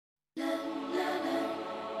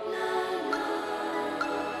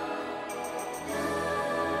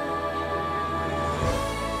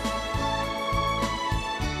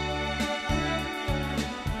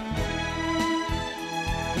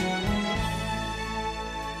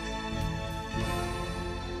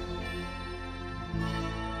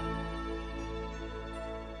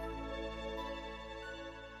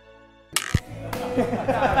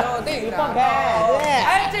你放开，对。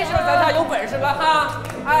哎，这时候咱俩有本事了哈，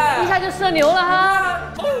哎，一下就射牛了哈。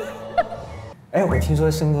哎，我听说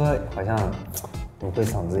生哥好像不会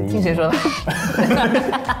嗓子音。听谁说的？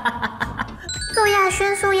宋亚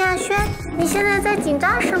轩，宋亚轩，你现在在紧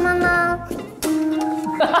张什么呢？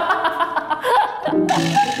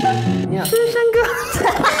是生哥。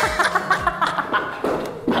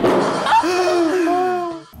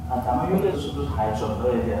咱们乐队是不是还准备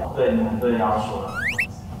一点对团队要求的？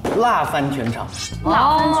辣翻全场，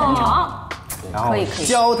辣翻全场，然后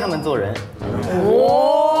教他们做人。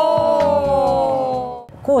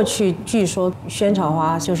过去据说萱草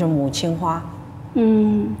花就是母亲花，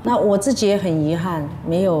那我自己也很遗憾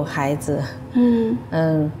没有孩子，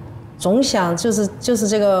总想就是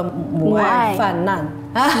这个母爱泛滥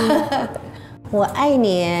啊。我爱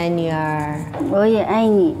你，女儿，我也爱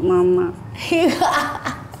你，妈妈。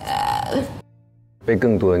被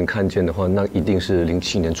更多人看见的话，那一定是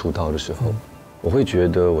07年出道的时候，我会觉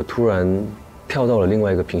得我突然跳到了另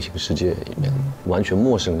外一个平行世界里面，完全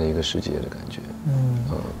陌生的一个世界的感觉。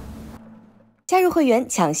加入会员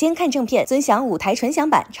抢先看正片，尊享舞台纯享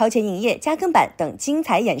版、超前营业加更版等精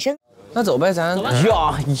彩衍生。那走呗，咱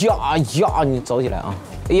呀，你走起来啊！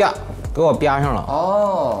哎呀，给我编上了。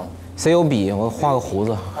哦，谁有笔？我画个胡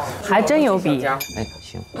子。还真有笔。哎，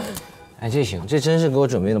行，哎，这行，这真是给我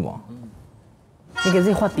准备的吗？你给自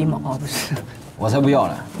己画鼻毛啊？不是，我才不要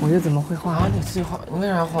呢。我就怎么会画？你自己画，你为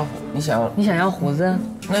啥画？你想要胡子？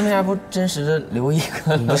那为啥不真实的留一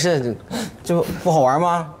个？不是，这不好玩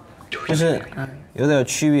吗？就是有点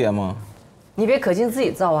区别吗？你别可劲自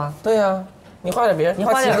己造啊！对呀，你画点别人，你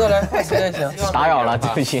画7个来，画7个也行。打扰了，对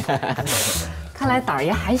不起。看来胆儿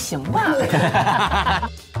也还行吧。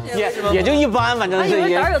也就一般，反正是。以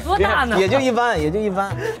为胆儿有多大呢？也就一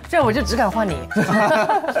般。这我就只敢画你。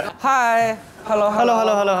嗨 ，hello，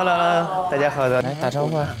 大家好的，来打招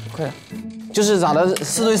呼，快点。就是咋的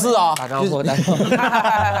，4对4啊？打招呼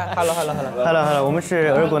，hello， 我们是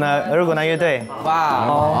俄尔果南乐队。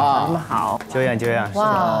哇，你们好，久仰。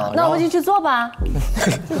哇，那我们就去做吧。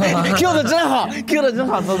Q 的真好，走。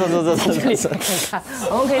看，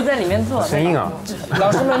我们可以在里面做。声音啊！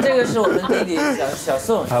老师们，这个是我们弟弟小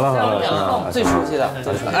宋，好，最熟悉的。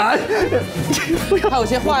还有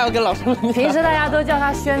些话要跟老师们。平时大家都叫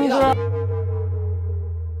他轩哥。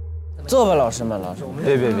坐吧，老师们，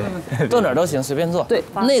别，坐哪儿都行，随便坐。对，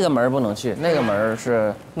那个门不能去，那个门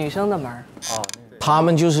是女生的门。哦，他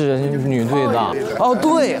们就是女队的。哦，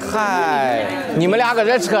对，嗨，你们俩搁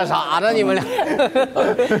这扯啥呢？你们俩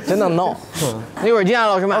真能闹。一会儿见啊，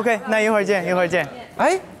老师们。OK， 那一会儿见。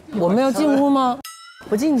哎，我们要进屋吗？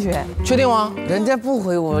不进去。确定吗？人家不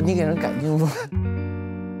回我，你给人赶进屋。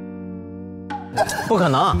不可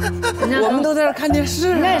能，我们都在这看电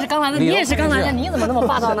视。你也是刚来的，你也是刚来的，你怎么那么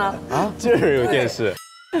霸道呢？啊，就是有电视。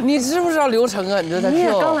你知不知道流程啊？你这在 Q。你也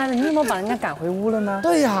刚来的，你怎么把人家赶回屋了呢？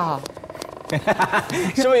对呀，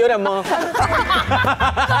是不是有点懵？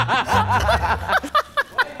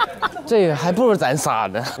这个还不如咱仨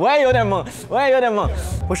呢。我也有点懵，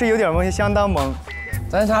不是有点懵，是相当懵。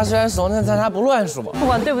咱仨虽然熟，但咱仨不乱说。不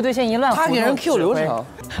管对不对，先一乱。他给人 Q 流程。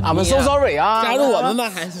俺们 so sorry 啊！加入我们吧，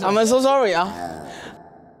还是俺们 so sorry 啊！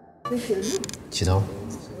起头。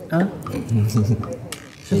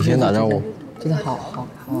你先打招呼。真的好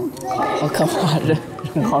可怕，人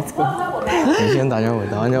好多。你先打招呼，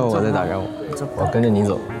打完招呼我再打招呼。我跟着你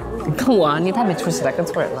走。你跟我啊，你太没出息了，跟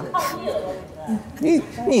错人了。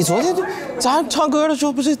你昨天就咱唱歌的时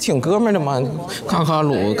候不是挺哥们儿的吗？咔咔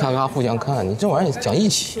撸，咔咔互相看，你这玩意儿讲义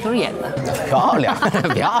气。都是演的。漂亮。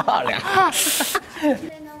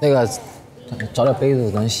那个，找点杯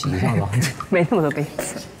子咱洗一下吧。没那么多杯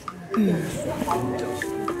子。我们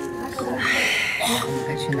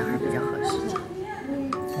该去哪儿比较合适？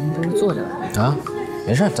我们都是坐着的。啊，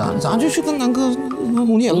没事，咱就去跟南哥、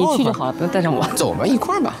红姐你去就好，不用带上我。走吧，一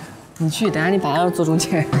块儿吧。你去，等下你把他坐中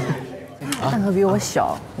间。大哥比我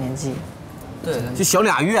小年纪，对，就小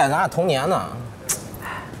2月，咱俩同年呢。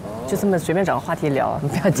就这么随便找个话题聊，你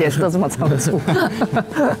不要解释的这么仓促。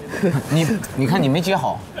你看你没接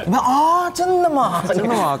好，你看啊，真的吗？看不出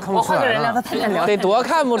来。我换个人聊，他太难聊。得多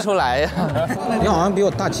看不出来呀！你好像比我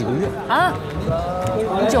大几个月啊？你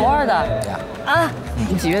92的啊？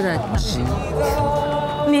你几月的？11。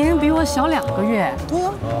您比我小2个月。对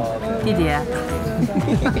呀。弟弟，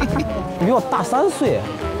你比我大3岁。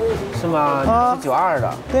是吗？你是92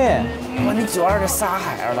的。对。哇，你92的仨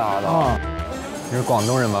孩子了啊！你是广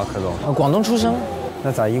东人吗，柯总？广东出生。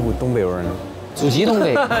那咋一股东北味呢？祖籍东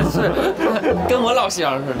北。是，跟我老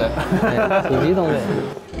乡似的。祖籍东北。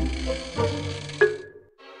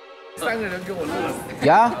3个人给我录了。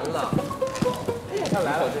呀。来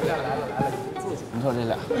了，坐下。错这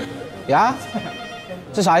俩。呀，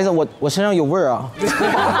这啥意思？我身上有味儿啊？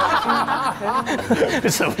不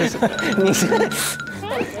是，你是。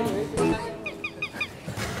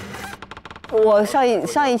我上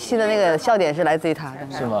一期的那个笑点是来自于他，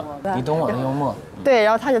是吗？你懂我的幽默。对，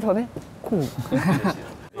然后他就特别酷。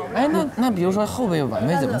哎，那比如说后辈晚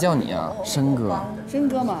辈怎么叫你啊？申哥。申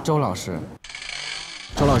哥嘛。周老师。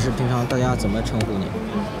周老师，平常大家怎么称呼你？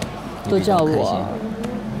都叫我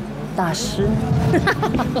大师。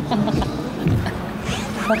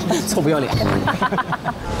臭不要脸。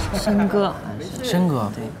申哥。申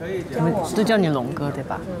哥。对，他们都叫你龙哥对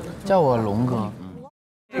吧？叫我龙哥。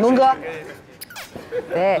龙哥。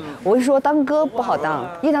对，我是说当哥不好当，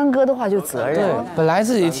一当哥的话就责任。对，本来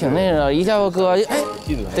自己挺那个，一叫个哥，哎，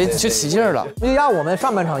得就起劲儿了。就压我们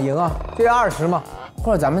上半场赢啊，就压20嘛，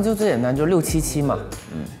或者咱们就最简单，就677嘛，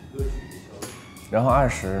然后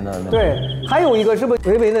20的那个。对，还有一个是不是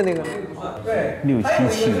维维的那个？对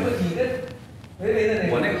，677。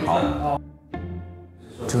我那个好。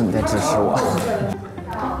只有你在支持我。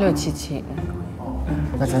677。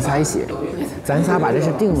那咱仨一起，咱仨把这事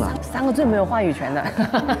定了。3个最没有话语权的，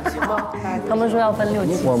他们说要分6、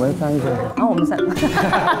7。我们3个，然后我们3个。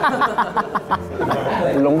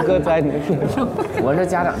龙哥在那桌，我是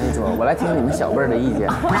家长那桌，我来听你们小辈儿的意见。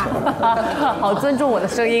好尊重我的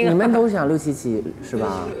声音。你们都想677是吧？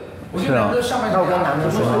是啊。那我跟南哥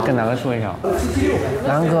说，跟南哥说一下。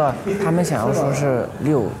南哥，他们想要说是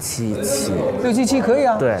677。677可以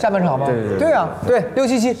啊。对。下半场吗？对。对啊，对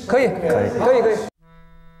677可以。可以。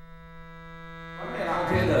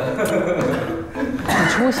很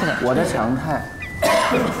出息的，我的常态。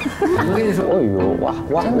我跟你说，哎呦，哇，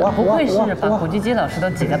真的不愧是把古巨基老师都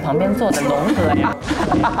挤在旁边坐的龙哥呀！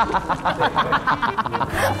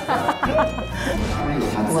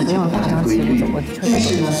我不用这样骑着走，我确实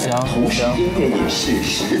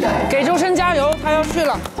行。给周深加油，他要去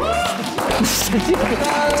了。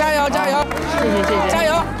加油！谢谢，加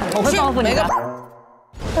油！我会报复你的。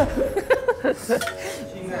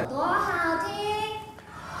多好听，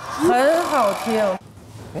很好听。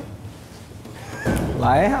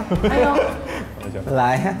来呀！哎呦，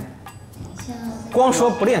来呀！光说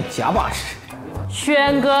不练假把式。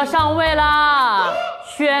轩哥上位啦！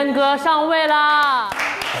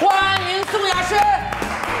欢迎宋亚轩！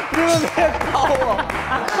你们别搞我！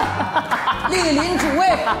莅临主位。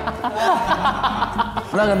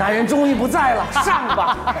那个男人终于不在了，上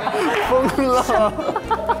吧！疯了！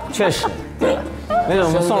确实，没准我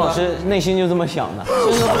们宋老师内心就这么想的。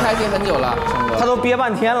申哥不开心很久了，申哥他都憋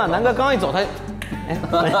半天了。南哥刚一走，他，哎，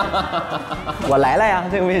我来了呀，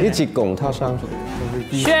这个位置。一起拱他上去。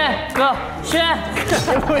轩哥，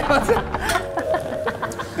不要这。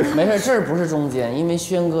没事，这儿不是中间，因为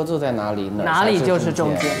轩哥坐在哪里，哪里就是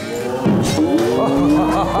中间。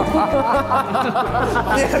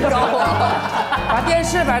别搞我！把电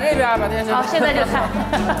视摆这边，把电视。好，现在就看。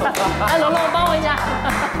哎，龙龙，帮我一下。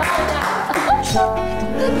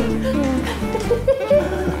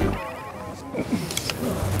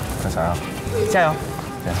干啥呀？加油！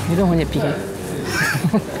吕东红姐 PK，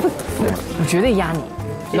 我绝对压你。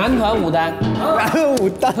男团舞担，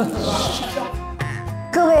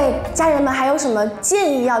各位家人们，还有什么建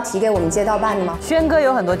议要提给我们街道办的吗？轩哥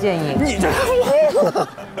有很多建议。你这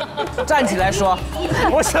站起来说，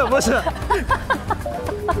不是。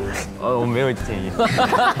我没有建议。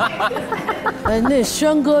哎，那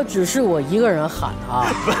轩哥只是我一个人喊啊，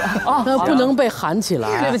那不能被喊起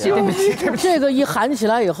来。对不起。这个一喊起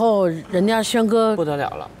来以后，人家轩哥不得了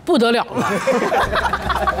了。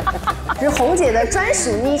是红姐的专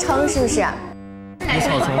属昵称，是不是？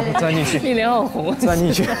草丛钻进去，一脸很红，钻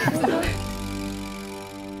进去。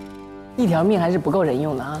一条命还是不够人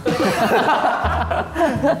用的啊！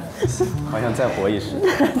好像再活一世。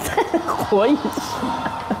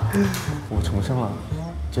我重生了，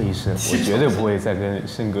这一世我绝对不会再跟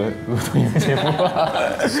申哥录同一个节目。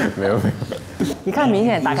没有。一看明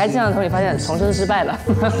显，打开摄像头，你发现重生失败了。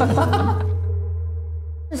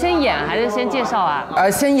是先演还是先介绍啊？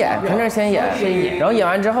先演，肯定是先演。然后演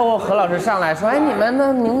完之后，何老师上来说：“哎，你们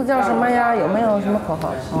的名字叫什么呀？有没有什么口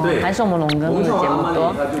号？”对，还是我们龙哥录的节目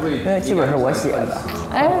多，因为剧本是我写的。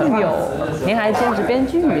哎呦，您还兼职编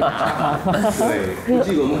剧呢？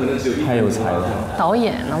太有才了。导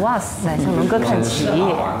演呢？哇塞，向龙哥看齐。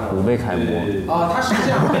5倍楷模。哦，他是这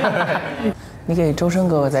样。你给周深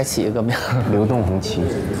哥哥再起一个名。流动红旗。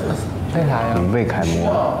为啥呀？5倍楷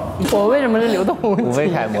模。我为什么是流动红旗？5倍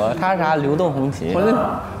楷模，他是啥？流动红旗。我是。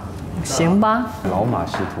行吧。老马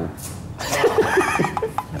识途。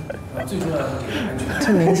最重要的是安全。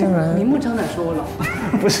这年轻人。明目张胆说我老。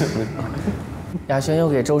不是。亚轩又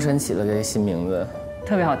给周深起了个新名字，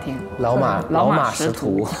特别好听。老马识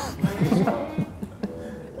途。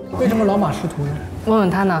为什么老马识途呢？问问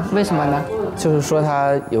他呢？为什么呢？就是说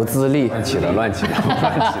他有资历，乱起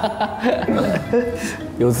了，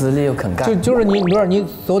有资历又肯干。就是你，比如说你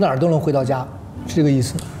走哪儿都能回到家，是这个意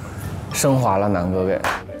思。升华了南哥给。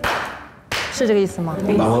是这个意思吗？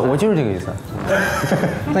我就是这个意思。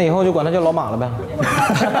那以后就管他叫老马了呗。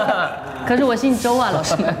可是我姓周啊，老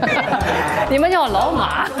师们，你们叫我老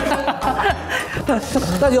马。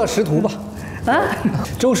那就叫识途吧。啊，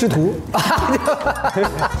周识途。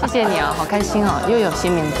谢谢你啊，好开心啊，又有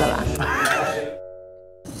新名字了。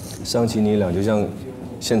上期你俩就像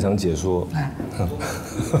现场解说，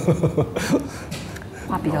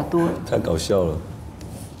话比较多。太搞笑了。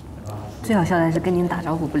最好笑的是跟您打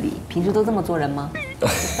招呼不理，平时都这么做人吗？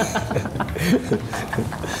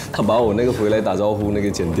他把我那个回来打招呼那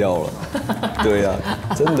个剪掉了。对呀，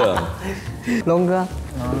真的。龙哥，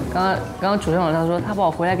刚刚楚生老师说他把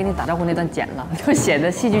我回来跟你打招呼那段剪了，就显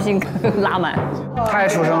得戏剧性拉满。太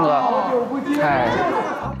楚生哥，太。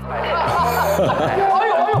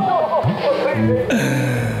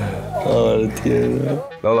我的天啊！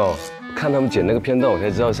老，看他们剪那个片段，我才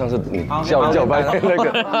知道上次你叫半天那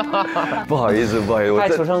个。不好意思，太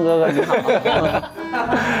楚生哥哥你好。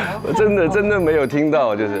我真的没有听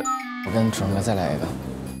到，就是。我跟楚生哥再来一个。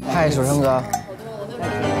嗨，楚生哥。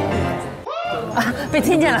被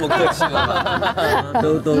听见了。不客气了，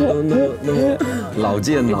都老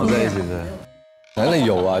见老在一起的。咱俩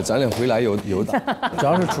有啊，咱俩回来有打。主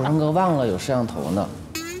要是楚生哥忘了有摄像头呢，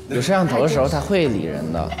有摄像头的时候他会理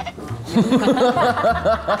人的。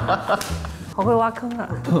好会挖坑啊！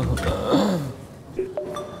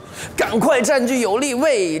赶快占据有利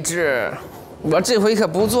位置，我这回可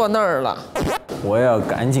不坐那儿了。我要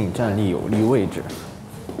赶紧站立有利位置。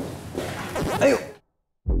哎呦！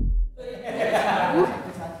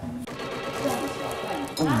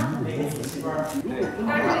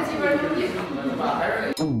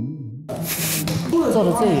坐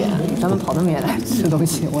得最远，咱们跑那么远来吃东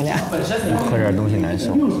西，我俩喝点东西难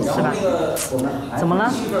受，是吧？怎么了？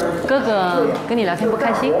哥哥跟你聊天不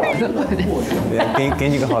开心？给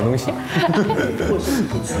你个好东西。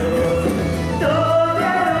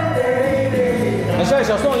没事，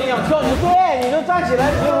小宋，你想跳你对，你就站起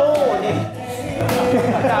来跳喽，你。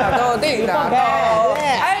大豆定大豆，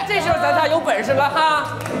哎，这时候咱仨有本事了哈，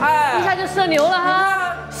哎，一下就射牛了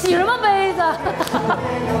哈。洗什么杯子？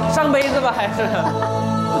上杯子吧还是？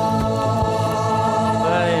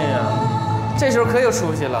哎呀，这时候可有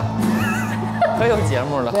出息了，可有节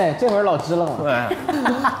目了。对，这会儿老支棱了。对，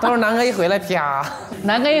到时候南哥一回来，啪！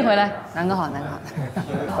南哥一回来，南哥好，南哥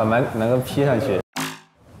好。把南哥P上去，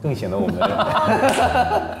更显得我们。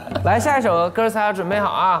来，下一首哥仨准备好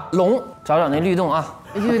啊，龙，找那律动啊。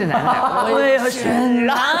有点难了。我也全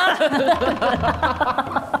然。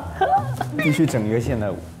必须整一个现代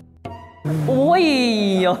舞。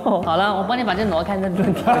喂呦，好了，我帮你把这挪开，那就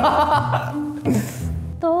跳。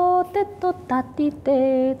哆嘚哆哒滴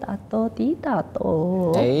嘚哒哆滴哒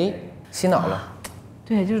哆。哎，洗脑了。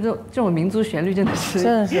对，就是这种民族旋律真的是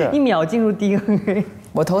1秒进入 DNA。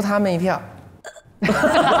我投他们一票。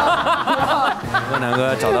南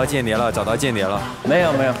哥找到间谍了，找到间谍了。没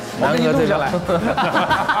有，南哥对上来。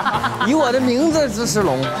以我的名字支持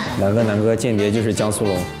龙。南哥，间谍就是江苏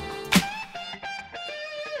龙。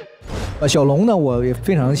小龙呢，我也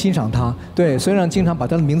非常欣赏他。对，虽然经常把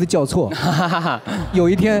他的名字叫错。有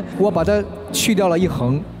一天我把他去掉了一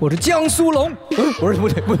横，我是江苏龙。我说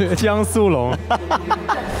不对，江苏龙。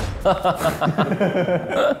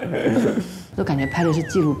都感觉拍的是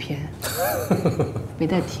纪录片，没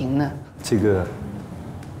带停呢。这个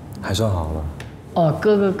还算好了。哦，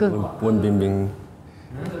哥。温冰冰，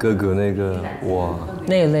哥哥那个哇，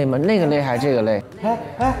那个累吗？那个累还是这个累？哎，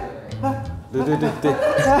对。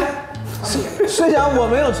虽然我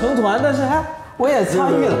没有成团，但是我也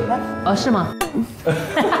参与了。哦，是吗？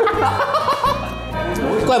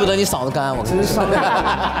怪不得你嗓子干，我真是。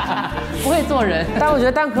不会做人。但我觉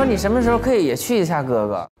得蛋壳，你什么时候可以也去一下哥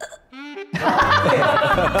哥？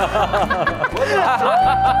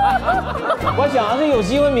我想是有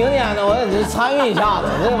机会明年呢，我得参与一下子。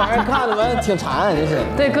这玩意儿看着完挺馋，真是。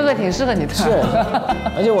对，哥哥挺适合你的。是，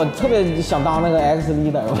而且我特别想当那个 X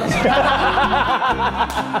leader。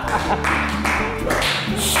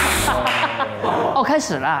哦，开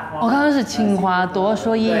始了。我刚刚是情话多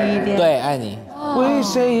说一点。对，爱你。为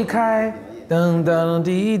谁开？噔噔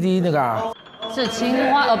滴滴那个。是情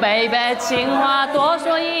话哦 ，baby， 情话多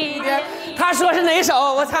说一点。他说是哪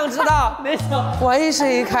首？我想知道。哪首？为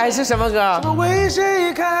谁开是什么歌？为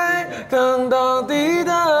谁开？噔噔滴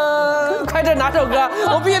噔。快点，哪首歌？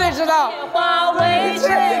我必须得知道。为谁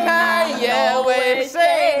开？也为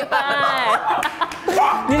谁开。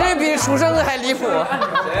你这比楚生还离谱。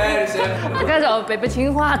这首北北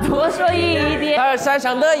情话多说一点。山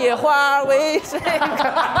上的野花为谁开？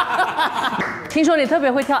听说你特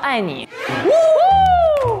别会跳《爱你》。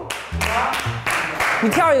你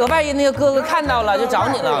跳一个，万一那个哥哥看到了就找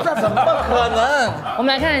你了。这怎么可能？我们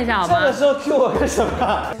来看一下好吗？这个时候 Q 我干什么？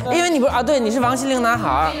因为你不是啊，对，你是王心凌男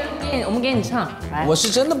孩。我们给你唱，来。我是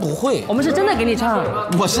真的不会。我们是真的给你唱。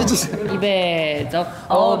我是这。预备走。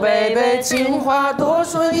哦，贝贝，情话多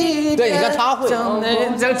说一点。对，你看他会。整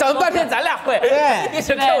半天咱俩会。对，一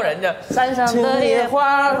直 Q 人家。山上的野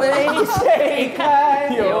花为谁开，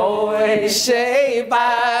又为谁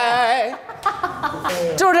败？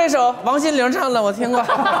就是这首王心凌唱的，我听过。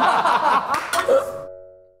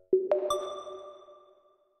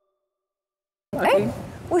哎，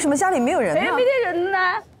为什么家里没有人呢？哎，没得人呢，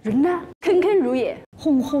人呢？铿铿如也，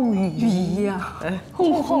轰轰雨雨呀，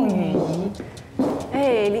轰轰雨雨。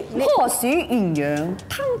誒，你河水鴛鴦，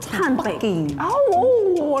灘灘北見。啊，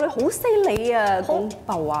你好犀利啊，講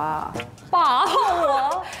白話。白話，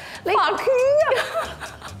你白圈啊！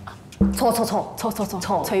錯，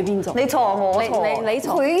隨便做。你錯，我錯，你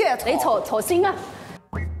錯，佢也你錯先啊！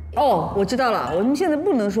哦，我知道了，我们现在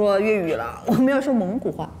不能说粤语了，我们要说蒙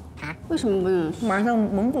古话。为什么不能？马上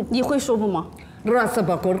蒙古，你会说不吗？哎呀，你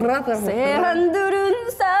看比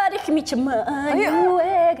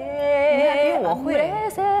我会。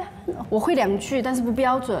我会2句，但是不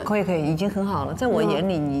標準。可以，已經很好了，在我眼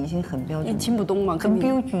裡你已經很標準。你聽不懂嗎？很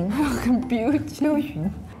標準，很標準。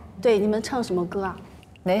對，你們唱什麼歌啊？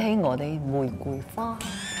你係我的玫瑰花。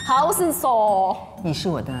好是傻。你是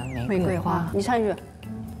我的玫瑰花。你唱一句。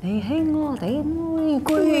你係我的玫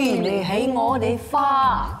瑰，你係我的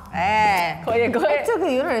花。哎，可以。这个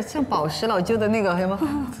有点像宝石老舅的那个什么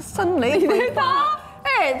森雷葵花。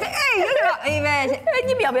哎，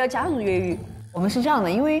你不要加入粤语。我们是这样的，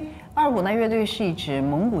因为二古那乐队是一支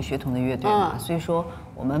蒙古血统的乐队嘛，所以说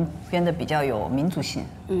我们编的比较有民族性。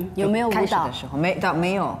有没有舞蹈？开始的时候没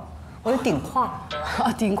有，我有顶胯。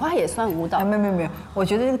顶胯也算舞蹈？没有，我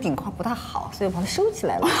觉得这个顶胯不太好，所以我把它收起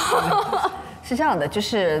来了。是这样的，就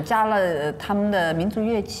是加了他们的民族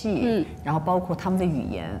乐器，然后包括他们的语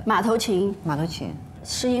言。马头琴。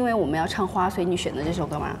是因为我们要唱花，所以你选的这首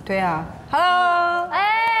歌吗？对啊。Hello， 哎，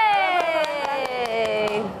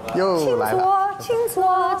又来了。请坐。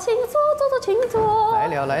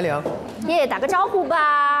来了。耶，打个招呼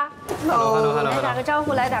吧。Hello。来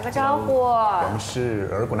打个招呼。我们是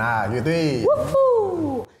尔古纳乐队。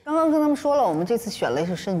刚刚跟他们说了，我们这次选了一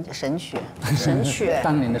首神曲。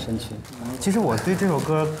当年的神曲。其实我对这首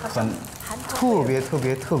歌特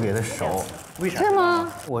别的熟。为啥？是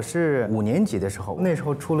吗？我是5年级的时候，那时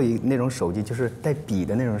候出了那种手机，就是带笔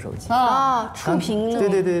的那种手机。触屏。对。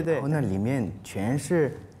那里面全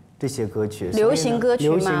是这些歌曲，流行歌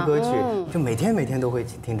曲就每天都会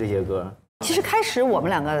听这些歌。其实开始我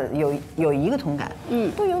们2个有一个同感，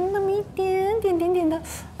都有那么一点的，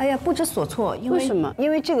哎呀不知所措。为什么？因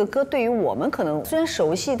为这个歌对于我们可能虽然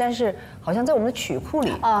熟悉，但是好像在我们的曲库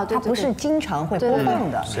里它不是经常会播放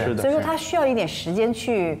的，所以说它需要一点时间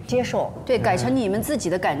去接受，对，改成你们自己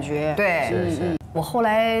的感觉。对，我后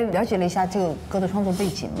来了解了一下这个歌的创作背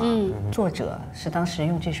景嘛，作者是当时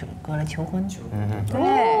用这首歌来求婚，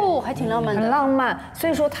哦，还挺浪漫的，很浪漫。所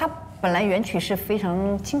以说它本来原曲是非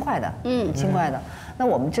常轻快的，轻快的。那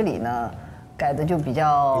我们这里呢，改的就比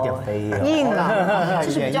较硬了，就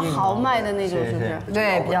是比较豪迈的那种，是不是？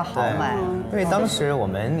对，比较豪迈。因为当时我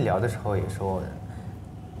们聊的时候也说，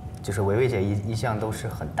就是维维姐一向都是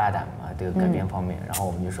很大胆嘛，这个改编方面。然后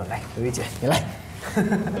我们就说，来，维维姐你来。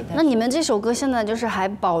那你们这首歌现在就是还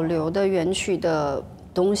保留的原曲的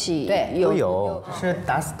东西，对，有，是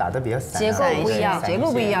打的比较散，结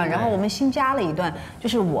构不一样。然后我们新加了一段，就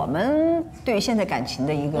是我们对于现在感情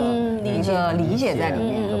的一个理解在里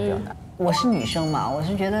面。我是女生嘛，我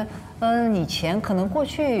是觉得，以前可能过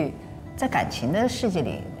去在感情的世界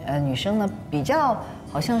里，女生呢比较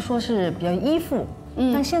好像说是比较依附。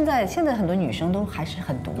但现在很多女生都还是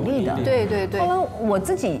很独立的。对。后来我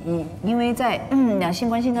自己因为在两性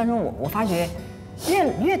关系当中，我发觉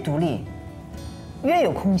越独立，越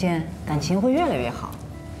有空间，感情会越来越好。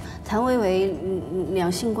谭维维两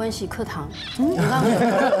性关系课堂，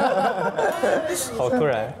好突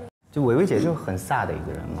然。就维维姐就很飒的一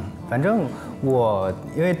个人嘛，反正我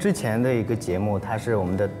因为之前的一个节目，她是我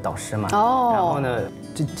们的导师嘛，然后呢，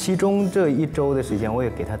其中这1周的时间，我也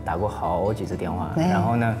给她打过好几次电话，然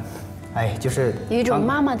后呢，就是有一种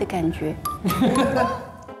妈妈的感觉。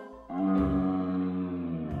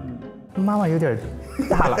妈妈有点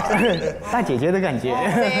大了，大姐姐的感觉。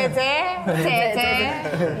姐姐，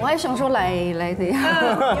我还想说来这样，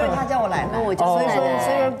因为他叫我来，我就所以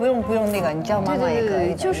说不用那个，你叫妈妈也可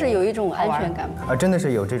以，就是有一种安全感。真的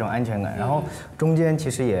是有这种安全感。然后中间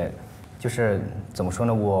其实也就是怎么说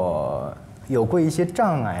呢，我有过一些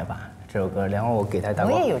障碍吧。这首歌，然后我给他打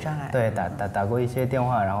过，我也有障碍，对，打过一些电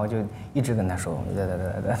话，然后就一直跟他说，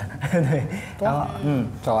对，然后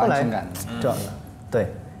找安全感，对。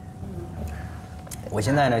我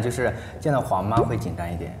现在呢，就是见到黄妈会紧张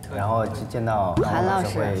一点，然后见到韩老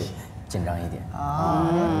师会紧张一点。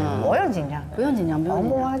我有紧张，不用紧张，黄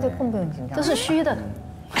妈就更不用紧张，这是虚的。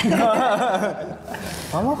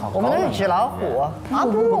黄妈好，我们那是纸老虎啊，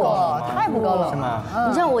不，太不高了，是吗？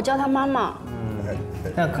你像我叫她妈妈。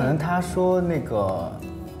那可能他说那个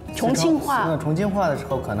重庆话的时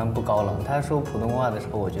候可能不高冷，他说普通话的时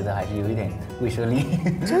候，我觉得还是有一点威慑力。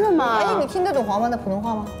真的吗？哎，你听得懂黄妈的普通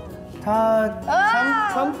话吗？他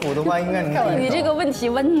川普的话应该能。你这个问题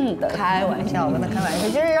问的，开玩笑，跟他开玩笑，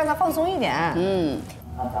就是让他放松一点。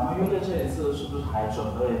咱们乐队这一次是不是还准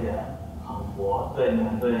备了一点很活对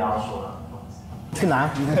团队要求的东西？去哪？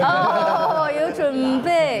有准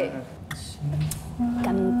备。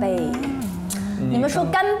干杯。你们说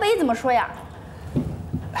干杯怎么说呀？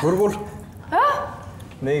啊？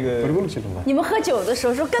那个，你们喝酒的时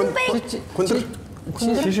候说干杯。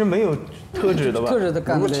其实没有特指的吧？特指的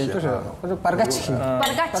干杯就是或者巴拉嘎奇，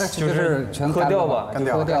就是全喝掉吧，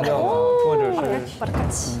喝掉，或者是巴拉嘎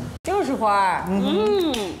奇，就是花。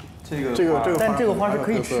这个，但这个花是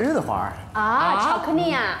可以吃的花啊，巧克力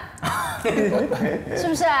呀，是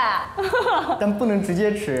不是？但不能直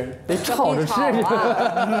接吃，得炒着吃。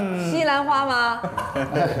西兰花吗？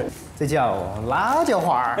这叫辣椒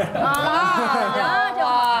花。辣椒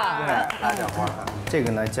花。辣椒花。这个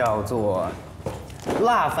呢叫做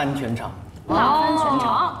辣翻全场。辣翻全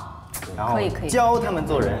场。然后教他们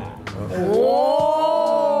做人。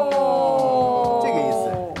这个意思。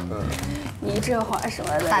你这话什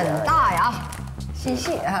么的？胆大呀！谢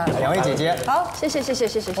谢啊，两位姐姐，好，谢谢。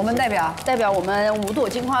我们代表我们五朵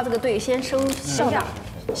金花这个队先收笑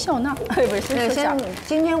纳，不是先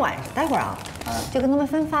今天晚上待会儿啊，就跟他们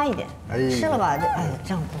分发一点，吃了吧？这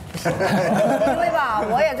样不行，因为吧，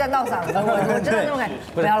我也在闹嗓子，我真的那种感觉，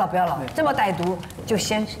不要了，这么歹毒，就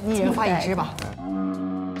先一人发一支吧。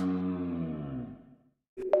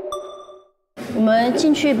我们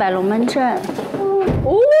进去摆龙门阵。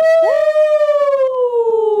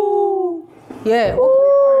耶！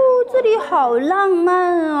这里好浪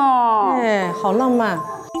漫哦！哎，好浪漫，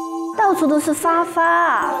到处都是花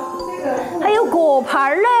花，还有果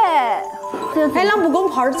盘嘞，还啷不给我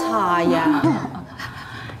们泡点茶呀？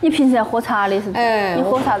你平时在喝茶的是不是？哎，你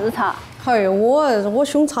喝啥子茶？嘿，我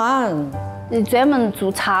胸残，你专门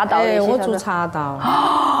做茶道的？哎，我做茶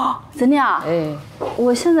道。真的呀？哎，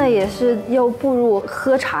我现在也是要步入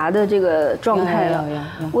喝茶的这个状态了。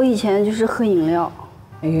我以前就是喝饮料。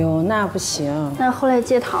哎呦，那不行。但后来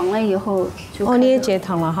戒糖了以后就你也戒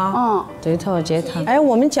糖了哈？对头，戒糖。哎，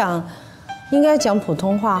我们应该讲普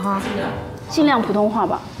通话哈，尽量普通话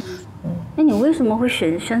吧。哎，你为什么会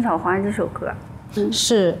选《萱草花》这首歌？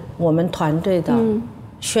是我们团队的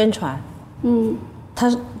宣传。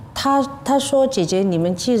他说姐姐，你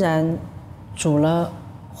们既然组了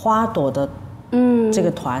花朵的这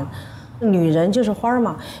个团，女人就是花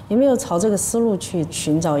嘛，有没有朝这个思路去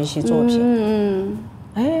寻找一些作品？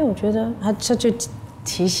哎，我觉得他就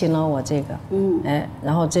提醒了我这个，哎，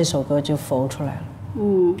然后这首歌就浮出来了。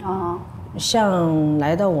像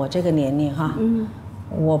来到我这个年龄哈，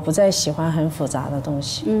我不再喜欢很复杂的东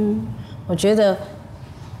西，我觉得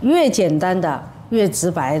越简单的、越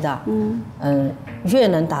直白的，越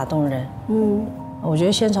能打动人。我觉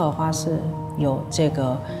得萱草花是有这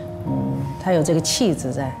个，它有这个气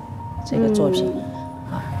质在这个作品。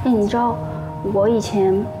你知道我以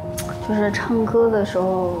前就是唱歌的时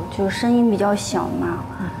候，就声音比较小嘛，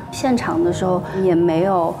现场的时候也没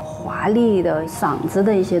有华丽的嗓子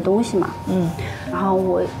的一些东西嘛，然后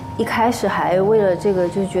我一开始还为了这个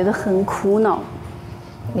就觉得很苦恼。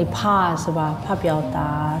你怕是吧？怕表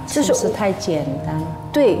达是不是太简单？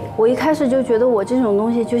对，我一开始就觉得我这种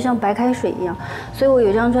东西就像白开水一样，所以我有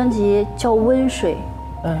一张专辑叫《温水》。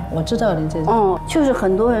我知道你这种。就是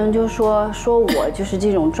很多人就说我就是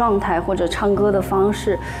这种状态或者唱歌的方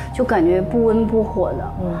式，就感觉不温不火的。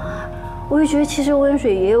我就觉得其实温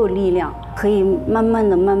水也有力量，可以慢慢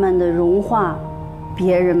的融化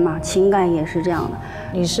别人嘛，情感也是这样的。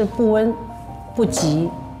你是不温不急，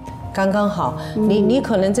刚刚好。你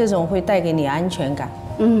可能这种会带给你安全感。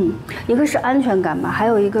一个是安全感吧，还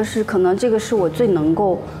有一个是可能这个是我最能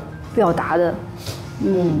够表达的。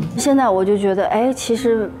现在我就觉得，哎，其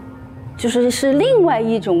实是另外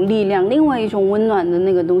一种力量，另外一种温暖的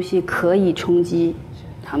那个东西可以冲击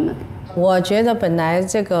他们。我觉得本来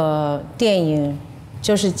这个电影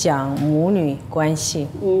就是讲母女关系，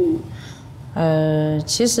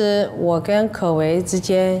其实我跟可为之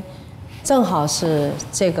间正好是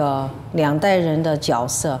这个2代人的角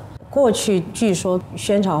色。过去据说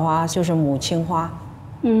萱草花就是母亲花，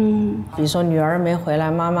比如说女儿没回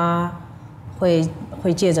来，妈妈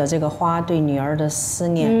会借着这个花对女儿的思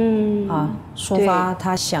念，抒发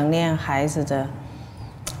她想念孩子的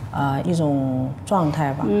一种状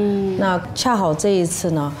态吧。那恰好这一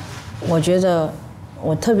次呢，我觉得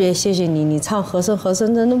我特别谢谢你，你唱和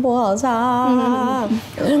声真的不好唱，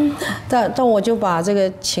但我就把这个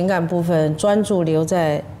情感部分专注留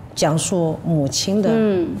在讲述母亲的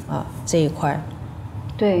这一块。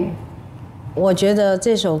对，我觉得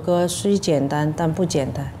这首歌虽简单但不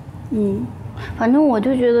简单。反正我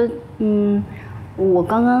就觉得，我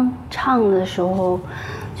刚刚唱的时候，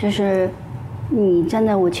就是你站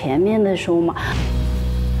在我前面的时候嘛，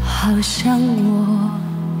好像我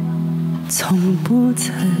从不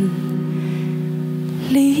曾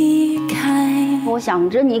离开。我想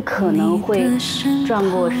着你可能会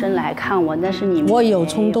转过身来看我，但是你我有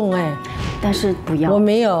冲动哎，但是不要，我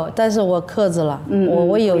没有，但是我克制了。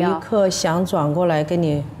我有一刻想转过来跟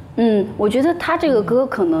你。我觉得他这个歌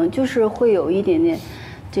可能就是会有一点点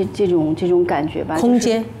这种感觉吧，空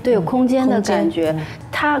间，对空间的感觉。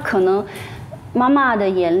他可能妈妈的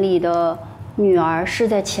眼里的女儿是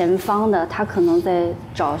在前方的，她可能在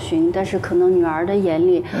找寻，但是可能女儿的眼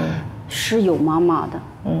里是有妈妈的。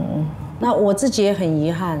那我自己也很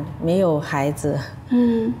遗憾，没有孩子。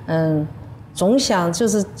总想就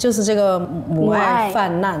是这个母爱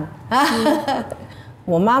泛滥啊。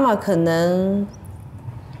我妈妈可能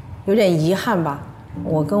有点遗憾吧，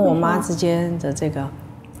我跟我妈之间的这个，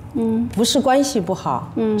不是关系不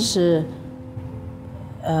好，是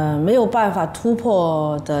没有办法突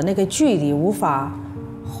破的那个距离，无法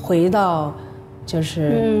回到，就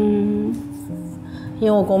是因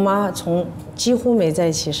为我跟我妈几乎没在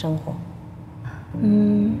一起生活。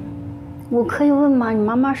我可以问吗？你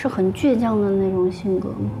妈妈是很倔强的那种性格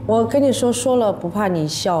吗？我跟你说了不怕你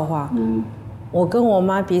笑话。我跟我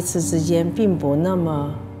妈彼此之间并不那么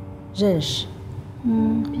认识。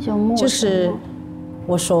比较陌生。就是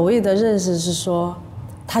我所谓的认识是说，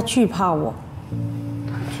她惧怕我。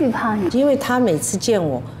惧怕你？因为她每次见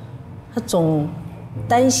我，她总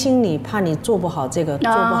担心你，怕你做不好这个，做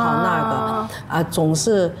不好那个，总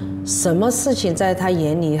是什么事情在她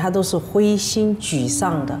眼里，她都是灰心沮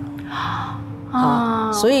丧的。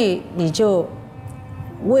所以你就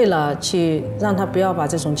为了去让他不要把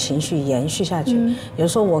这种情绪延续下去，有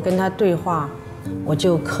时候我跟他对话，我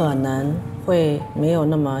就可能会没有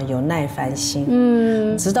那么有耐烦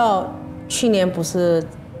心。直到去年不是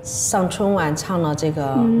上春晚唱了这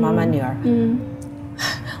个妈妈女儿，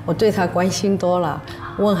我对他关心多了，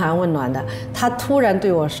问寒问暖的，他突然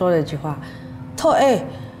对我说了一句话，他说：“哎，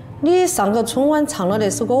你上个春晚唱了那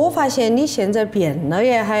首歌，我发现你现在变了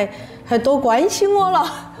耶，还多关心我了。”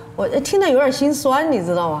我听得有点心酸，你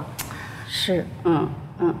知道吗？是，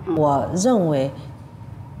我认为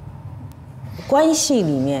关系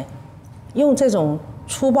里面用这种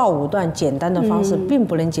粗暴武断、简单的方式，并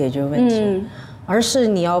不能解决问题，而是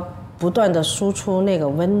你要不断的输出那个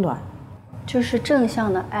温暖，就是正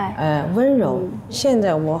向的爱，温柔。现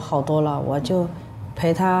在我好多了，我就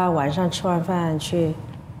陪他晚上吃完饭去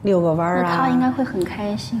遛个弯啊，那他应该会很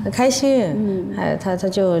开心，很开心。他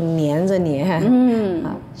就黏着你，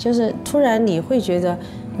就是突然你会觉得，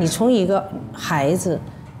你从一个孩子，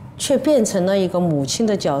却变成了一个母亲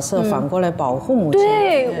的角色，反过来保护母亲。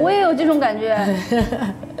对，我也有这种感觉。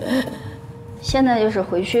现在就是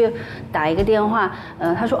回去打一个电话，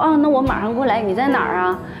他说那我马上过来，你在哪儿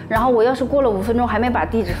啊？然后我要是过了5分钟还没把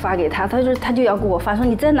地址发给他，他就要给我发说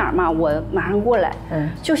你在哪儿嘛，我马上过来。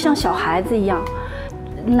就像小孩子一样。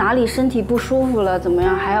哪里身体不舒服了，怎么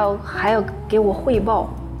样？还要给我汇报。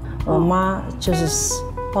我妈就是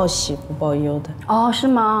报喜不报忧的。哦，是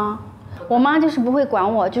吗？我妈就是不会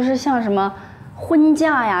管我，就是像什么婚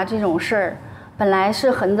嫁呀这种事儿，本来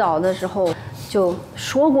是很早的时候就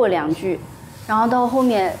说过2句，然后到后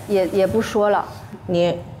面也不说了。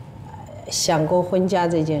你想过婚嫁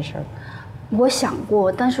这件事儿？我想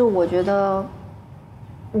过，但是我觉得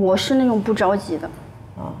我是那种不着急的。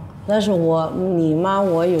但是你妈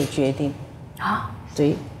我有决定啊，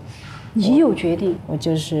对，你有决定，我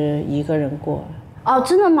就是一个人过。哦，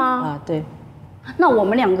真的吗？对，那我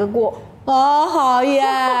们2个过。哦，好耶！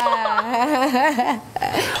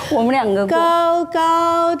我们2个过。高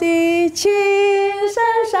高的青山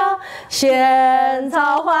上，仙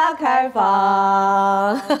草花开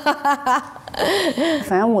放。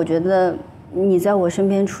反正我觉得你在我身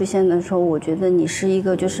边出现的时候，我觉得你是一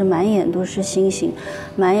个就是满眼都是星星，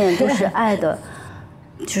满眼都是爱的，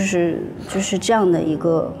就是这样的一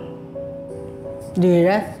个女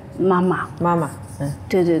人，妈妈。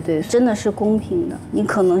对对对，真的是公平的。你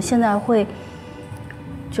可能现在会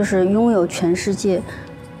就是拥有全世界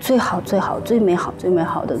最好、最好、最美好、最美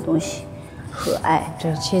好的东西和爱。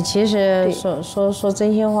对，其实说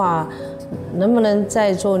真心话，能不能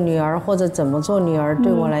再做女儿或者怎么做女儿，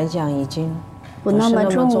对我来讲已经不那么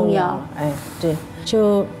重要。哎，对，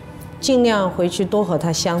就尽量回去多和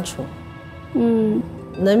她相处。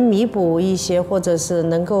能弥补一些，或者是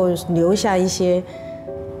能够留下一些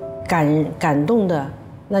感动的，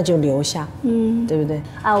那就留下，对不对？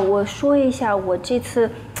啊，我说一下，我这次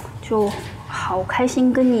就好开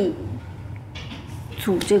心跟你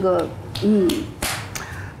组这个，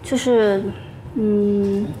就是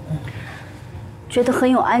觉得很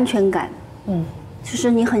有安全感，就是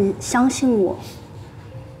你很相信我，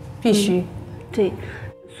必须，对，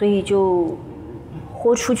所以就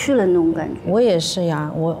豁出去了那种感觉。我也是呀，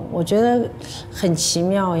我觉得很奇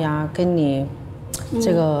妙呀，跟你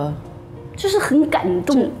这个就是很感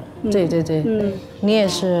动。对对对，你也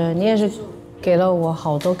是给了我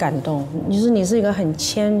好多感动。你是一个很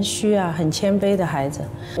谦虚啊、很谦卑的孩子。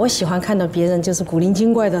我喜欢看到别人就是古灵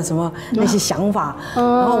精怪的什么那些想法，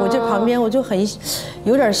然后我就旁边我就很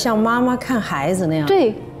有点像妈妈看孩子那样。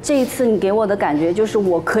对，这一次你给我的感觉就是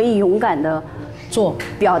我可以勇敢的做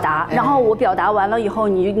表达，然后我表达完了以后，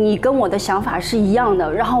你跟我的想法是一样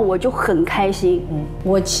的，然后我就很开心。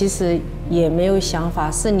我其实也没有想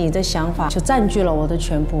法，是你的想法就占据了我的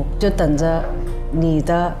全部，就等着你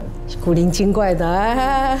的古灵精怪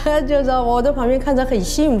的，就知道我在旁边看着很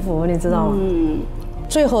幸福，你知道吗？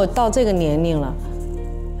最后到这个年龄了，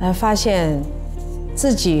发现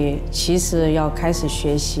自己其实要开始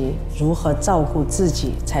学习如何照顾自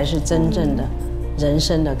己，才是真正的人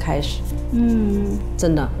生的开始。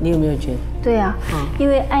真的，你有没有觉得？对呀，因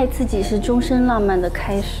为爱自己是终身浪漫的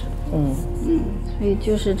开始。所以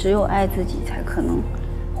就是只有爱自己才可能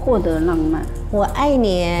获得浪漫。我爱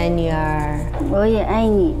你，女儿。我也爱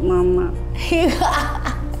你，妈妈。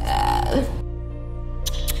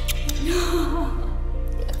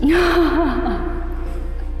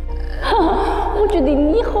我觉得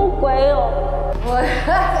你好乖哦。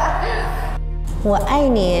我爱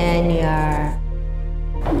你，女儿。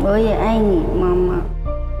我也爱你，妈妈。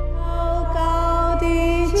高高的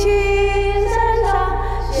青山上，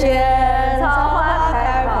仙草花开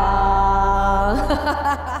放。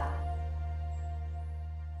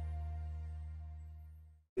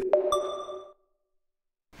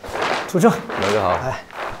主持人，大家好。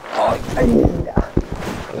好，哎呀，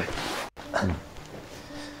来。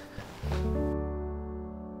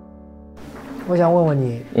我想问问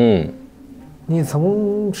你，你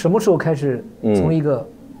从什么时候开始从一个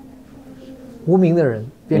无名的人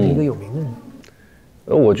变成一个有名的人？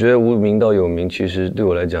我觉得无名到有名，其实对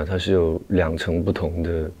我来讲，它是有2层不同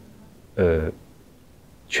的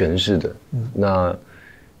诠释的。那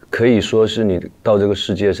可以说是你到这个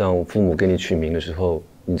世界上，父母给你取名的时候，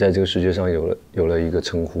你在这个世界上有了一个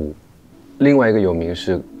称呼。另外一个有名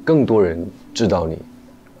是更多人知道你，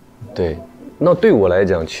对。那对我来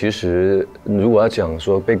讲，其实如果要讲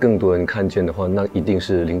说被更多人看见的话，那一定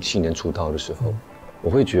是07年出道的时候，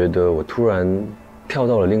我会觉得我突然跳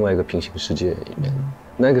到了另外一个平行世界里面，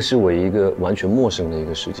那个是我一个完全陌生的一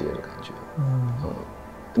个世界的感觉。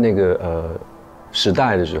那个时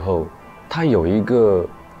代的时候，它有一个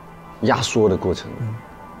压缩的过程，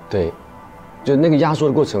对，就那个压缩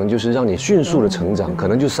的过程就是让你迅速的成长，可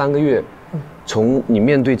能就3个月，从你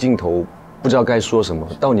面对镜头不知道该说什么，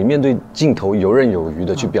到你面对镜头游刃有余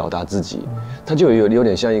的去表达自己，它就有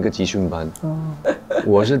点像一个集训班。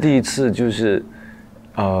我是第一次就是，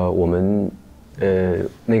我们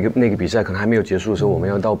那个比赛可能还没有结束的时候，我们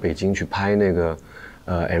要到北京去拍那个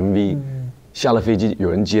MV，下了飞机有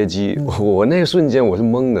人接机，我那个瞬间我是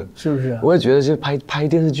懵的，是不是？我也觉得是拍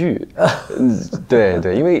电视剧，对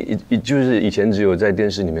对，因为就是以前只有在电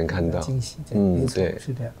视里面看到惊喜，对，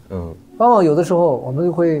是这样，往往有的时候我们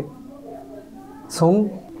就会从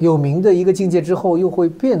有名的一个境界之后，又会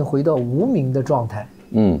变回到无名的状态。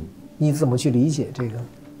你怎么去理解这个？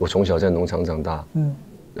我从小在农场长大，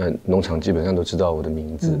农场基本上都知道我的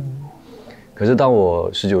名字。可是当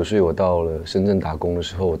我19岁，我到了深圳打工的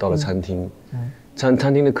时候，我到了餐厅，餐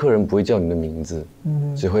厅的客人不会叫你的名字，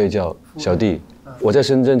只会叫小弟。我在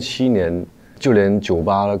深圳7年，就连酒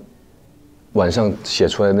吧晚上写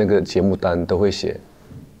出来的那个节目单都会写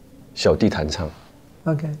小弟弹唱。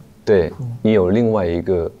OK。对，你有另外一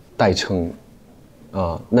个代称，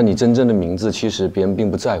那你真正的名字其实别人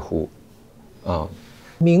并不在乎，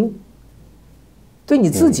名，对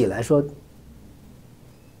你自己来说，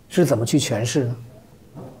是怎么去诠释呢？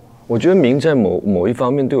我觉得名在某一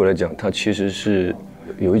方面对我来讲，它其实是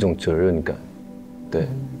有一种责任感，对，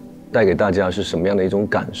带给大家是什么样的一种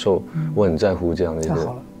感受，我很在乎这样的一个，太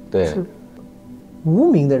好了，对。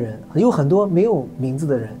无名的人有很多没有名字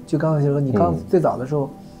的人，就刚才说你最早的时候，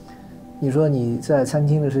你说你在餐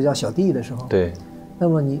厅的时候叫小弟的时候，对。那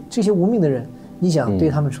么你这些无名的人，你想对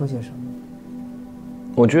他们说些什么？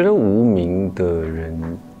我觉得无名的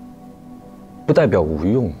人不代表无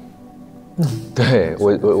用。对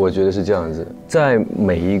我觉得是这样子，在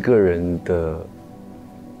每一个人的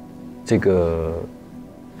这个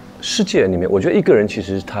世界里面，我觉得一个人其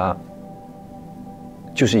实他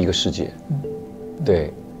就是一个世界。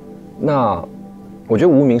对，那我觉得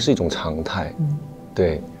无名是一种常态。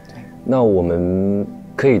对，那我们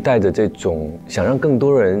可以带着这种想让更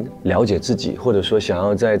多人了解自己，或者说想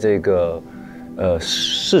要在这个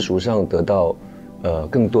世俗上得到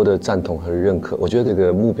更多的赞同和认可，我觉得这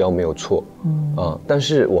个目标没有错。但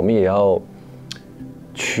是我们也要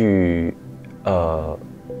去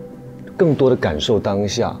更多的感受当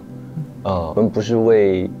下。我们不是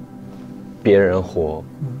为别人活，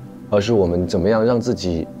而是我们怎么样让自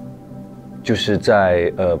己就是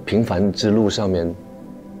在平凡之路上面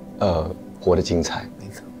活得精彩。没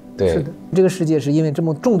错，对，是的，这个世界是因为这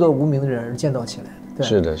么众多无名的人而建造起来的。对，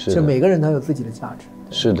是的，是的，就每个人都有自己的价值。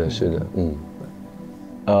是的，是的，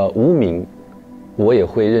无名，我也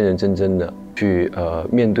会认认真真的去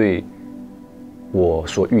面对我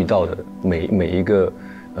所遇到的每一个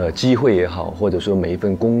机会也好，或者说每一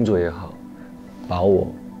份工作也好，把我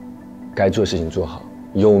该做的事情做好。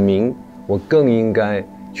有名，我更应该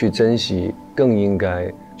去珍惜，更应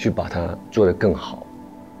该去把它做得更好。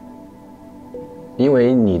因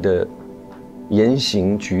为你的言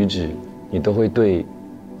行举止，你都会对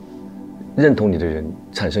认同你的人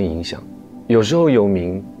产生影响。有时候有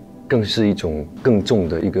名更是一种更重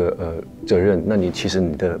的一个责任，那你其实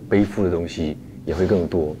你的背负的东西也会更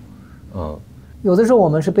多。有的时候我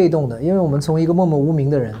们是被动的，因为我们从一个默默无名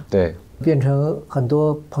的人，对，变成很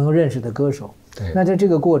多朋友认识的歌手。对，那在这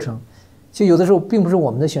个过程，就有的时候并不是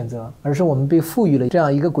我们的选择，而是我们被赋予了这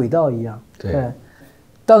样一个轨道一样。对，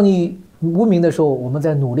当你无名的时候，我们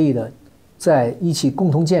在努力的在一起共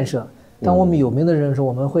同建设；当我们有名的人的时候，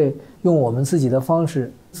我们会用我们自己的方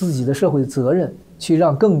式、自己的社会责任，去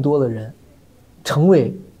让更多的人成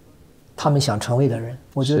为他们想成为的人。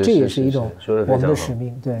我觉得这也是一种我们的使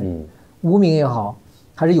命。对，无名也好，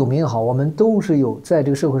还是有名也好，我们都是有在这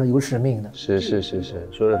个社会上有使命的。是，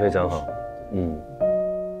说得非常好。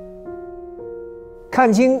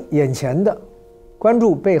看清眼前的，关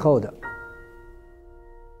注背后的。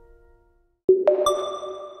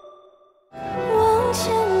往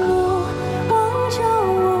前路，往旧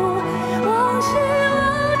物，往昔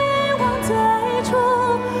往你往最初，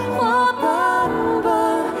花瓣瓣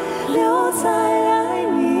留在爱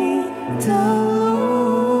你的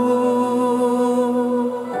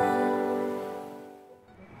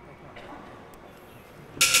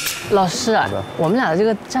老师啊，我们俩的这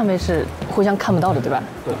个站位是互相看不到的，对吧？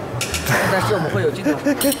对。但是我们会有镜头，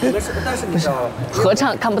但是你知道，合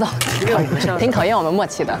唱看不到，挺考验我们默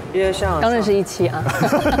契的。因为像刚认识一期啊，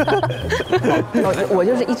我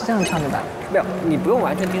就是一直这样唱的吧？没有，你不用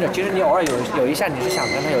完全盯着，其实你偶尔有一下你是想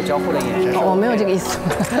跟他有交互的眼神。我没有这个意思。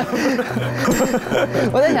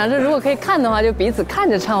我在想，这如果可以看的话，就彼此看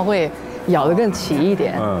着唱会咬得更齐一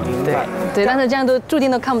点。对，但是这样都注定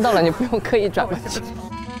都看不到了，你不用刻意转过去。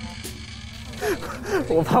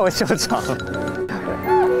我怕我笑场。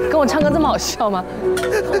跟我唱歌这么好笑吗？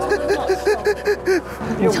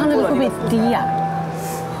你唱这个会不会低呀？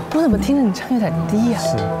我怎么听着你唱有点低呀？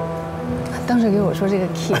是。当时给我说这个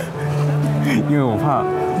key， 因为我怕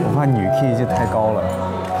女 key 就太高了。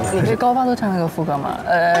你可以高发都唱那个副歌吗？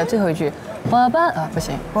最后一句花瓣啊，不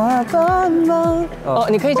行。花瓣瓣。哦，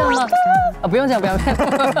你可以这样吗？啊，不用这样，不要。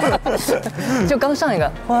就刚上一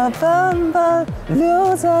个。花瓣瓣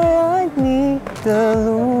留在爱你的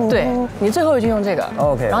路。对，你最后一句用这个。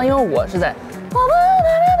OK。然后因为我是在花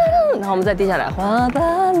瓣，然后我们再低下来，花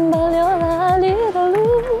瓣瓣留在爱你的路。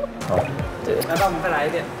好。对，来吧，我们再来一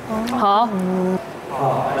遍。好。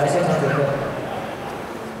好，来现场决定。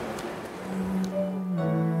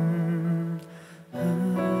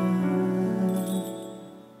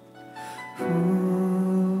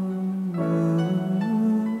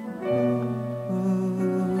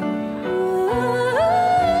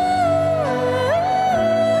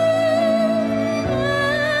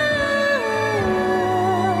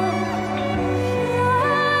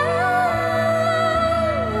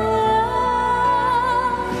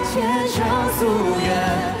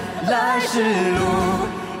是路，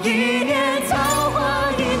一年桃花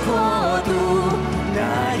一国度。那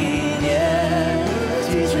一年，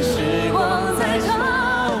几许时光在重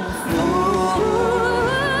复。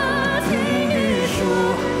听雨疏，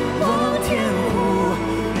望天湖，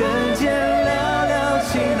人间寥寥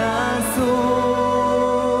情难诉。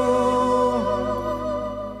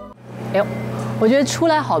哎呦，我觉得出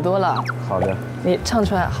来好多了。好的。你唱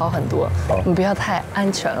出来好很多，你不要太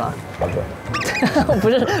安全了。好的。不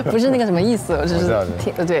是那个什么意思，我只是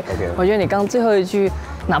听对。我觉得你刚最后一句，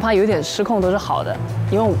哪怕有点失控都是好的，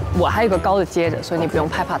因为我还有个高的接着，所以你不用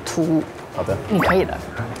害怕突兀。好的。你可以的，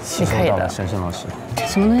你可以的。声生老师。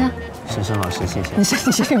什么东西？声生老师，谢谢。你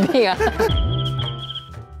神经病啊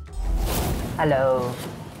 ！Hello。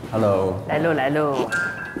Hello。来喽。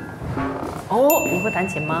哦，你会弹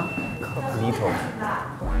琴吗？Little。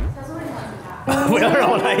不要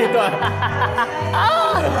让我来一段。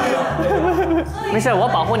没事，我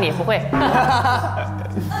保护你，不会。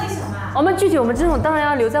我们这种当然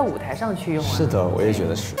要留在舞台上去用啊。是的，我也觉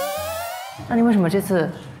得是。那你为什么这次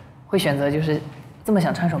会选择就是这么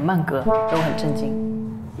想唱一首慢歌？让我很震惊。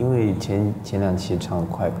因为前2期唱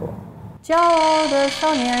快歌。骄傲的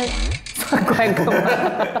少年，算快歌吗？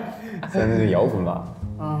算那个摇滚吧。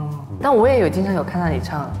但我也经常有看到你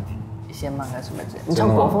唱一些慢歌什么之类。你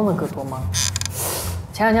唱国风的歌多吗？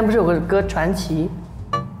前2天不是有个歌《传奇》？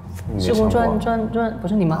时空转，不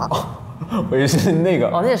是你吗？我以为是那个。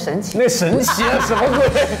哦，那是神奇。那神奇啊，什么鬼？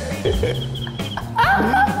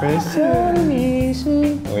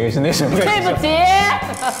我以为是那首歌。对不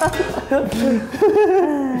起。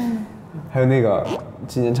还有那个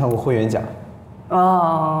之前唱过《会员甲》。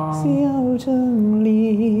哦。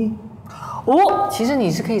哦，其实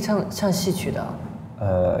你是可以唱戏曲的。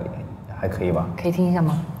还可以吧。可以听一下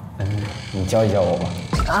吗？你教一教我吧。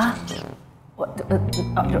啊？我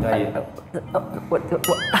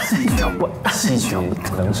戏曲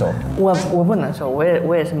能手。我不能手，我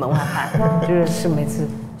也是门外汉，就是每次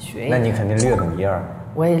学。那你肯定略懂1、2。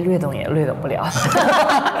我也略懂不了。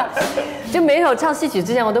就每首唱戏曲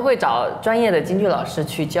之前，我都会找专业的京剧老师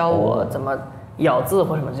去教我怎么咬字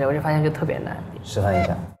或什么之类，我就发现就特别难。示范一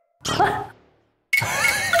下。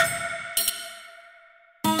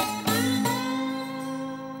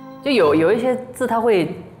就有一些字它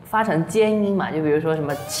会发成尖音嘛，就比如说什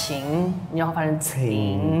么琴，你要发成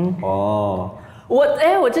琴。哦。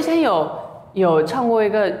我之前有唱过一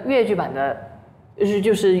个粤剧版的，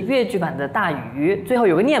就是粤剧版的大鱼，最后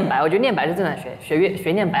有个念白，我觉得念白是最难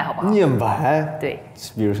学念白好不好？念白。对。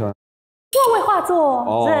比如说。我为化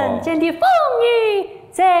作人间的风雨，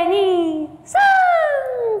在你身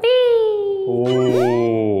边。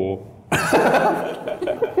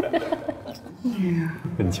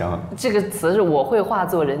很强。这个词是我会化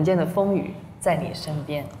作人间的风雨，在你身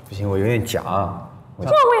边。不行，我有点假。我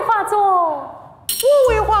为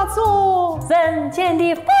化作人间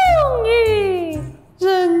的风雨，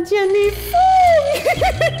人间的风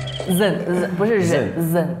雨。人不是人，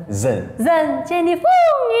人间的风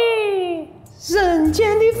雨，人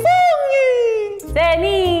间的风雨，在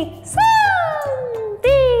你身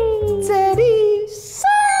边，在你身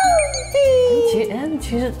边。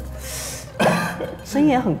其实。声音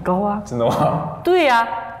也很高啊！真的吗？对呀，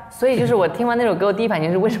所以就是我听完那首歌，我第一反应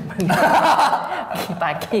是为什么你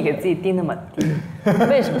把 key 给自己定那么低？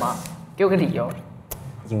为什么？给我个理由。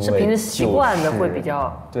是平时习惯的会比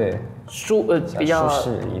较对比较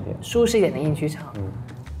舒适一点的硬去唱。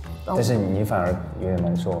但是你反而有点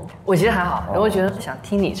难受。我其实还好，我觉得想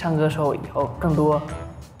听你唱歌的时候，以后更多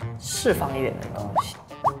释放一点的东西。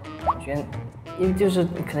我觉得，因为就是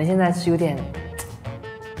可能现在是有点。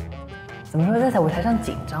怎么说，在舞台上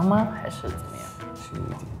紧张吗？还是怎么样？是一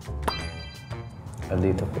点 ，a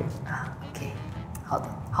little bit。啊 ，OK，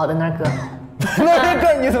 好的，那哥，那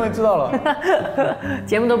哥你怎么知道了？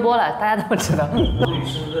节目都播了，大家都知道。女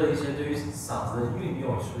生的一些对于嗓子的运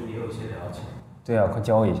用，是不是也有一些了解？对啊，快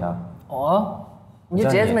教我一下。哦，你就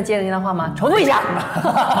直接这么接人家的话吗？重复一下。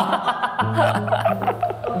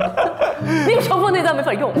你不重复那段没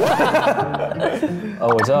法用。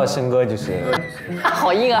我知道生哥就是。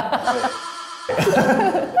好硬啊！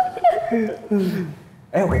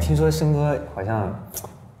哎，我听说生哥好像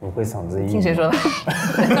不会嗓子音。听谁说的？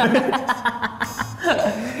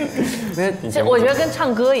我觉得跟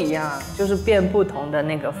唱歌一样，就是变不同的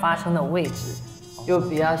那个发声的位置，就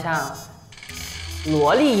比较像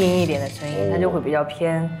萝莉音一点的声音，它就会比较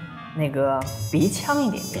偏那个鼻腔一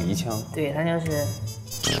点点。鼻腔。对，它就是。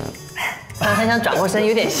很想转过身，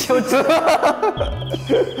有点羞耻。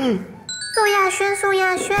宋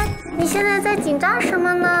亚轩，你现在在紧张什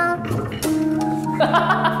么呢？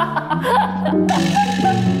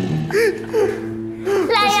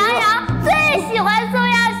懒羊羊。欢宋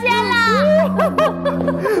亚轩啦！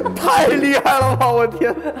太厉害了吧！我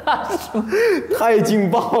天，太劲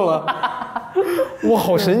爆了！哇，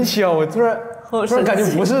好神奇啊！我突然感觉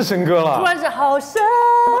不是申哥了，突然是好神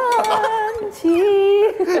奇，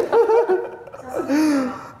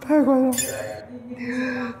太夸张了，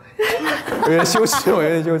我有点羞耻，我有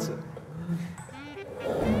点羞耻。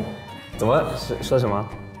怎么说什么？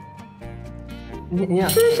你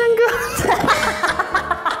是申哥。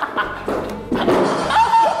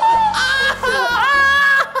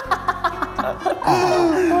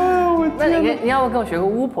那你要不跟我学个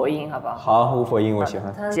巫婆音好不好？好，巫婆音我喜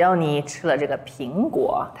欢。只要你吃了这个苹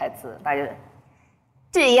果，台词大家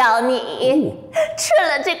只要你吃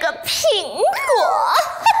了这个苹果。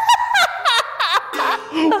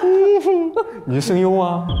你是声优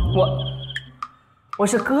吗？我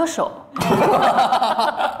是歌手。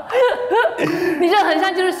你这很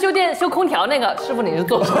像就是修空调那个师傅，你是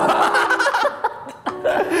做什么？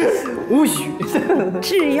无语，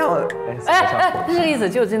只要是这个意思，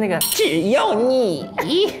就是那个只要你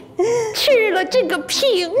吃了这个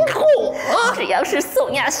苹果，只要是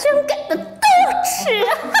宋亚轩给的都吃，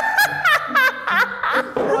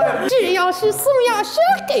只要是宋亚轩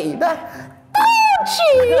给的都吃。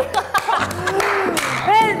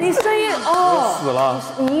哎，你声音哦，死了，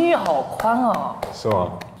你音域好宽哦，是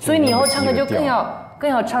吗？所以你以后唱歌就更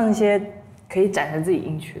要唱一些可以展现自己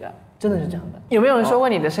音区的。真的是这样的。有没有人说过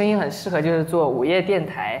你的声音很适合就是做午夜电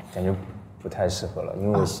台？感觉不太适合了，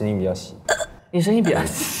因为我声音比较细。你声音比较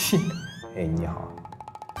细。哎，你好。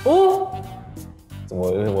哦。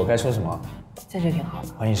我该说什么？这就挺好的。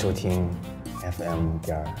欢迎收听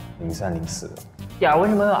FM.0304。点儿为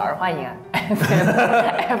什么有儿化音啊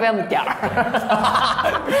 ？FM 点儿。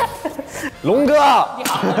龙哥，你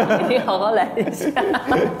好，你好好来一下。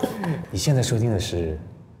你现在收听的是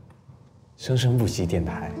生生不息电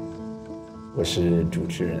台。我是主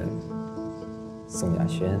持人宋亚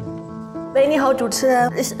轩。喂，你好，主持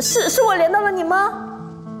人，是我连到了你吗？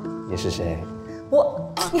你是谁？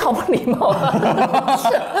你好不礼貌啊！我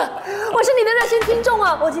是你的热心听众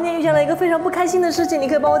啊！我今天遇见了一个非常不开心的事情，你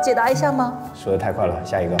可以帮我解答一下吗？说的太快了，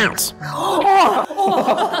下一个。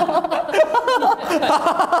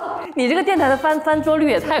你这个电台的翻桌率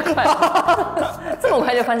也太快了，这么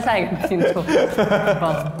快就翻下一个听众，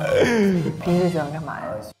棒！平时喜欢干嘛呀？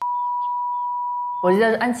我记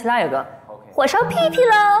得安琪拉有个火烧屁屁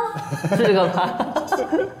喽，是这个吗？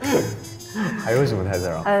还有什么台词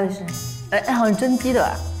啊？还有是，好像真机的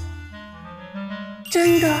吧？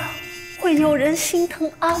真的会有人心疼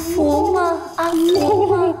阿佛吗？阿佛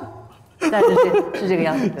吗？但是这个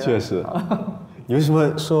样子，对吧？确实。你为什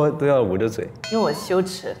么说都要捂着嘴？因为我羞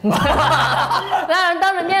耻，让人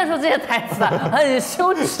当着面说这些台词啊，很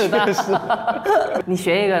羞耻的。你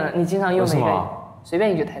学一个，你经常用的一个，随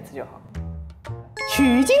便一句台词就好。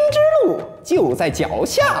取经之路就在脚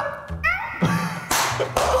下。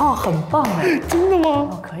哦，很棒哎！真的吗？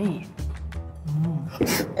哦，可以。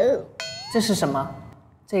这是什么？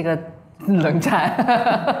这个冷战，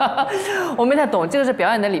我没太懂，这个是表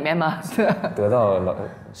演的里面吗？得到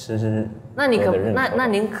深深。那你那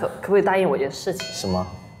您可不可以答应我一件事情？什么？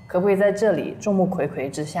可不可以在这里众目睽睽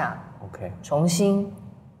之下 ，OK， 重新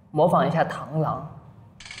模仿一下螳螂？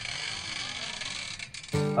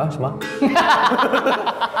啊？什么？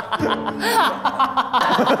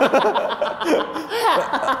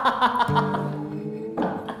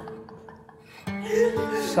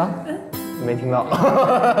啥？没听到。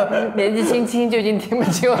年纪轻轻就已经听不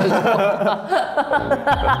清我说话。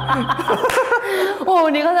哦，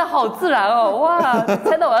你刚才好自然哦，哇，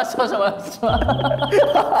猜到我要说什么是吗？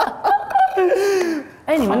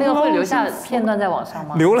哎，你们那个会留下片段在网上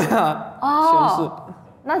吗？留了呀。哦，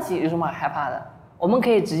那其实有什么害怕的？我们可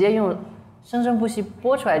以直接用生生不息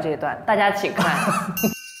播出来这一段，大家请看。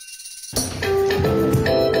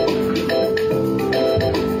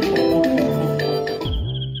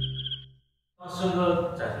生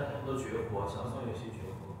哥展现那么多绝活，小宋有些绝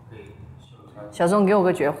活可以秀一下。小宋给我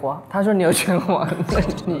个绝活，他说你有绝活，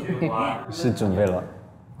你是准备了。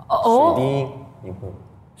哦，水滴你会？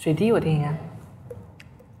水滴我听一下。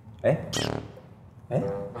哎，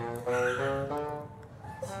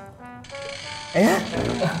哎，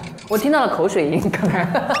我听到了口水音，刚刚。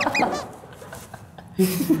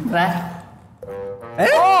来，哎，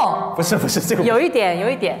哦，不是这个，有一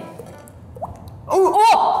点。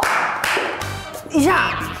哦，一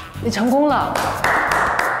下，你成功了。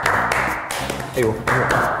哎呦，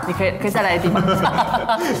你可以再来一滴吗？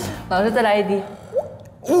老师再来一滴。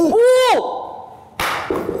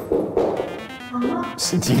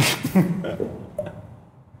神经。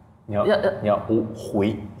你要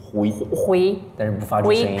回回，但是不发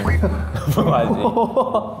出声音，不发出声音，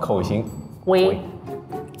口型回。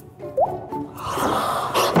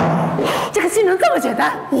这个技能这么简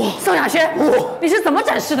单，宋亚轩，你是怎么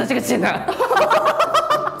展示的这个技能？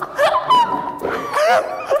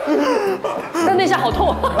但那下好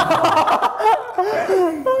痛。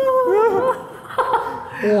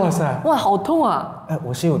哇塞，哇，好痛啊！哎，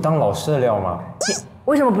我是有当老师的料吗？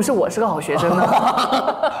为什么不是我是个好学生呢？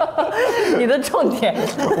你的重点，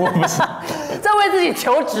我不是在为自己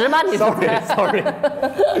求职吗？你 sorry，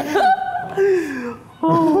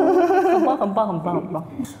 很棒。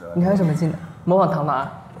你还有什么技能？模仿唐马。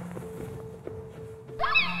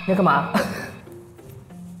你要干嘛？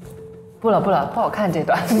不了，不好看这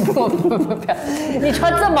段。不，你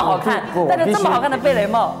穿这么好看，戴着这么好看的贝雷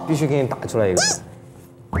帽，必须给你打出来一个。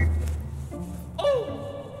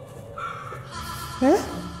嗯，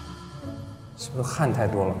是不是汗太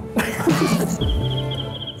多了？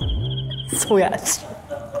宋亚轩，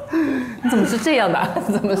你怎么是这样的？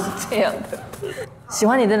怎么是这样的？喜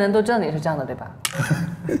欢你的人都知道你是这样的，对吧？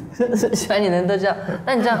喜欢你的人都知道，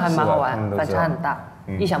但你这样还蛮好玩，反差很大，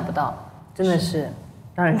意想不到，真的是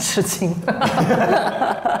让人吃惊。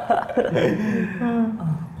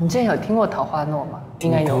你之前有听过《桃花诺》吗？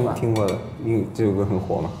应该有吧？听过的，因为这首歌很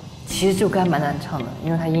火嘛。其实这首歌还蛮难唱的，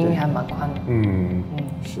因为它音域还蛮宽的。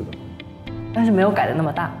是的。但是没有改的那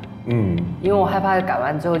么大。因为我害怕改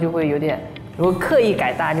完之后就会有点，如果刻意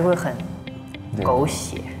改大就会很狗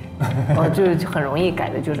血，就很容易改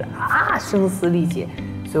的就是声嘶力竭，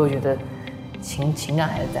所以我觉得情感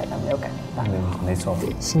还是在，但没有改那么大。没错。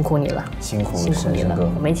辛苦你了，辛苦你了，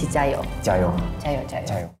我们一起加油！加油！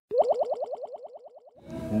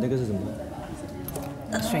你那个是什么？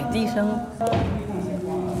水滴声。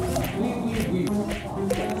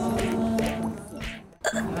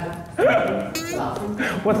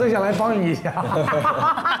我真想来帮你一下。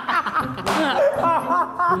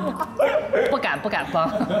不敢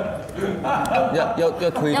帮。要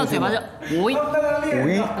推。要嘴巴就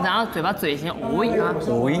然后嘴巴嘴型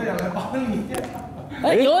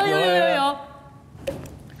哎，有。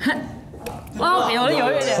哦，有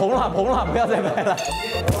点。红了，不要再拍了。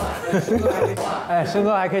哎，申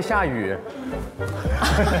哥还可以下雨。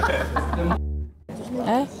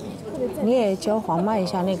哎，你也教黄麦一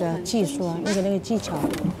下那个技术啊，那个技巧。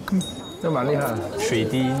这蛮厉害的。水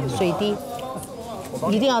滴，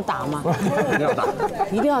一定要打吗？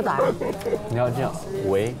一定要打。你要这样，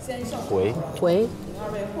回，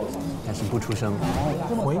但是不出声，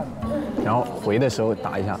回，然后回的时候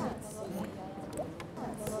打一下。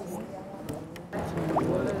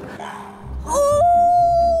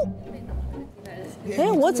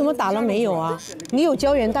哎，我怎么打了没有啊？你有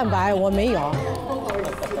胶原蛋白，我没有。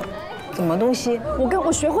什么东西？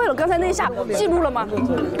我学会了，刚才那一下记录了吗？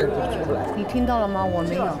你听到了吗？我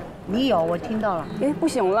没有。你有，我听到了。哎，不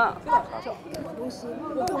行了。什么东西？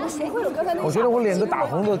我学会了，刚才那一下。我觉得我脸都打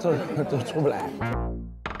红都出不来。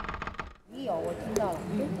你有，我听到了。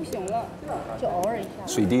哎，不行了，就偶尔一下。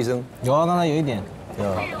水滴声有啊，刚才有一点，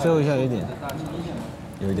有，最后一下有一点，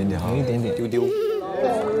有一点点，有一点点，丢。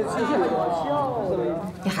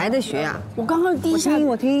你还在学呀？我刚刚第一下，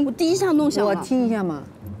我第一下弄响了。我听一下嘛，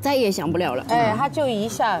再也响不了了。哎，他就一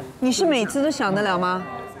下。你是每次都响得了吗？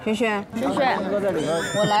轩轩，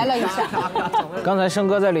我来了一下。刚才申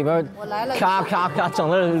哥在里边，我来了，啪，整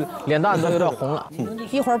的脸蛋都有点红了。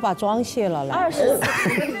一会儿把妆卸了来。20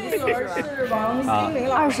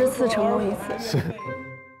次成功一次。是。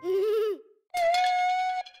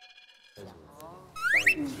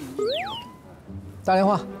打电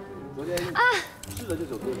话。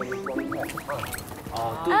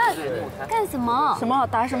干什么？什么？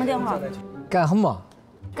打什么电话？干什么？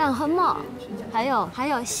干什么？还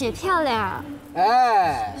有写漂亮。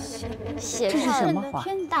哎，写漂亮。这是什么话？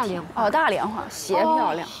大连话。大连话，写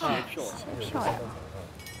漂亮。写漂亮。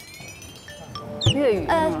粤语。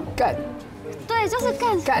干。对，就是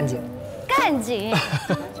干净。干净。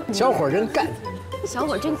小伙真干净。小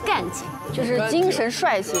伙真干净，就是精神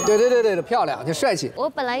帅气。对，漂亮就帅气。我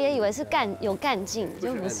本来也以为是有干劲，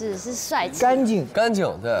就不是，是帅气。干净，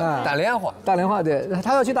对，大连话，对，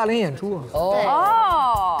他要去大连演出。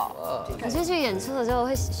你就去演出的时候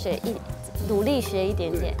会努力学一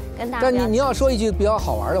点点，跟大家。但你要说一句比较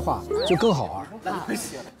好玩的话，就更好玩。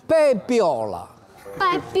白表了。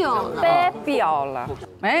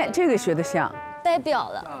哎，这个学得像。白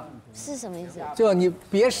表了。是什么意思？就你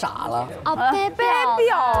别傻了哦，别表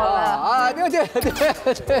了啊！这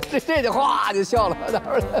哗就笑了。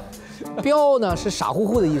彪呢是傻乎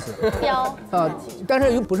乎的意思。彪啊，但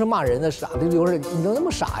是又不是骂人的傻，就比如说你怎么那么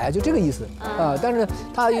傻呀，就这个意思啊。但是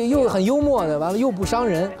他又很幽默的，完了又不伤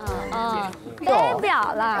人。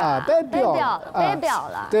表啦，啊，代表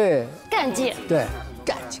了，对，干劲，对，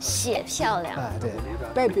干劲，写漂亮，对，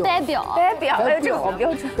代表，哎，这个好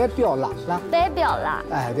标准，代表啦，代表啦，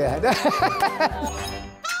哎，对。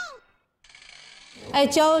哎，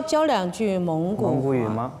教2句蒙古。蒙古语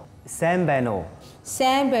吗？300弄，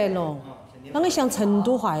那个像成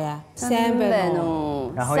都话呀。300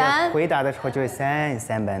弄。然后要回答的时候就是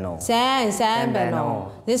300弄。300弄，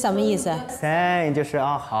这什么意思？3就是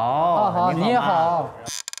啊好，你好。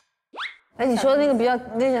哎，你说的那个比较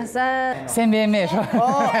那个三妹妹是吧？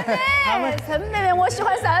哦，陈妹妹，我喜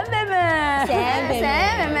欢3妹妹。3妹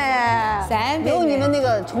妹，用你们那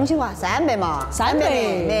个重庆话300嘛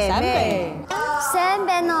，300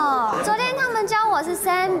弄。昨天他们教我是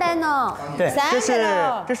300弄。对，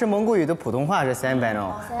这是蒙古语的普通话是300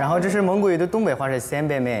弄，然后这是蒙古语的东北话是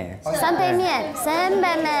300妹。300面，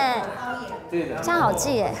这样好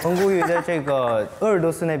记耶。蒙古语的这个鄂尔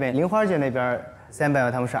多斯那边，樱花街那边300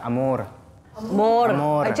他们是阿莫尔。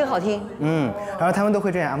哎，这个好听。然后他们都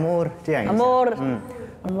会这样阿莫尔这样一下。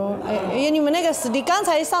哎，你们那个是你刚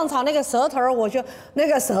才上场那个舌头，我就那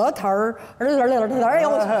个舌头我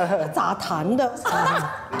咋弹的？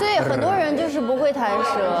对，很多人就是不会弹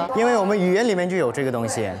舌，因为我们语言里面就有这个东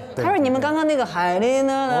西。他说你们刚刚那个海里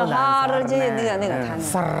呢，哈的这那个弹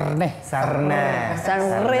的。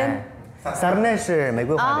sarne 是玫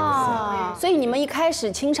瑰花的意思。所以你们一开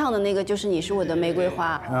始清唱的那个就是你是我的玫瑰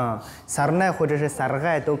花。sarne 或者是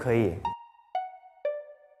sargai 都可以。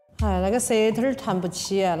哎，那个舌头弹不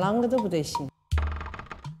起，啷个都不得行。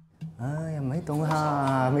哎呀，没懂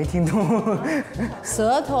哈，没听懂。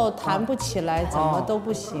舌头弹不起来，怎么都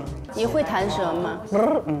不行。你会弹舌吗？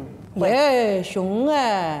会，凶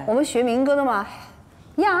哎。我们学民歌的嘛。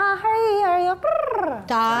呀哈一哈呀，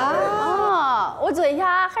哒。哦，我做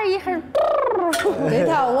呀哈一哈。对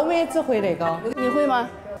头，我们也只会那个。你会吗？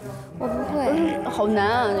我不会。好难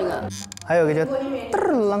啊，这个。还有一个叫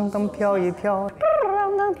浪荡飘一飘。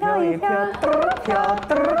飘一飘，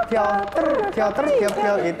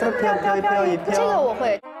飘一飘。这个我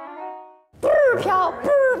会。飘。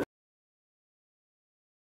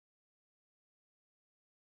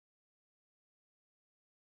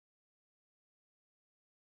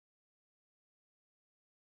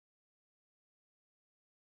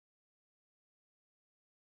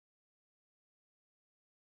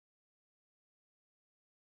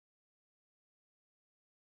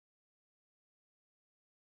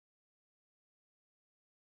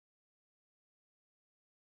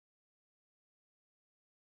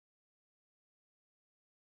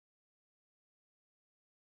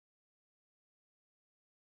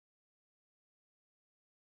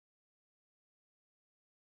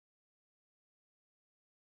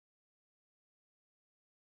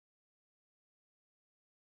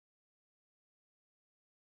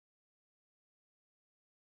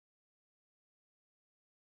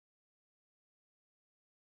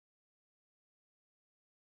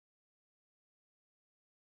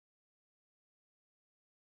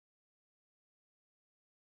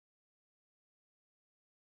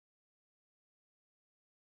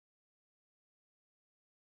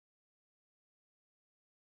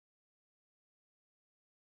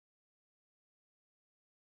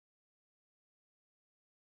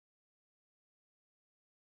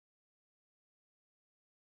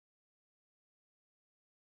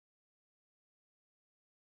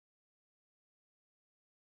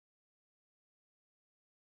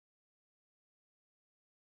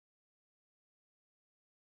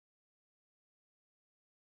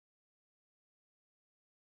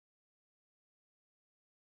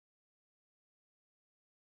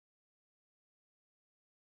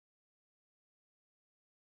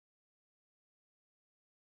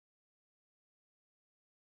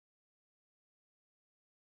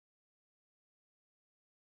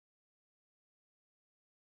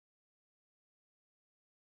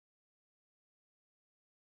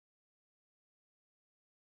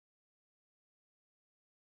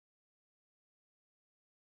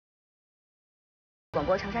广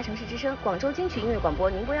播长沙城市之声，广州金曲音乐广播，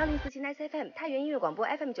宁波104新 FM， 太原音乐广播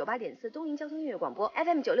FM98.4， 东营交通音乐广播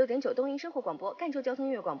FM96.9， 东营生活广播，赣州交通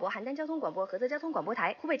音乐广播，邯郸交通广播，菏泽交通广播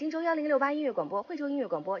台，湖北荆州1068音乐广播，惠州音乐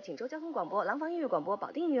广播，锦州交通广播，廊坊音乐广播，保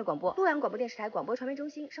定音乐广播，洛阳广播电视台广播传媒中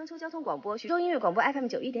心，商丘交通广播，徐州音乐广播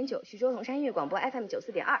FM91.9， 徐州龙山音乐广播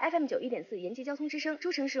FM94.2， FM91.4， 延吉交通之声，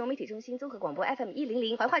诸城市融媒体中心综合广播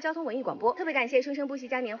FM100， 怀化交通文艺广播。特别感谢声生不息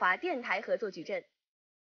嘉年华电台合作矩阵。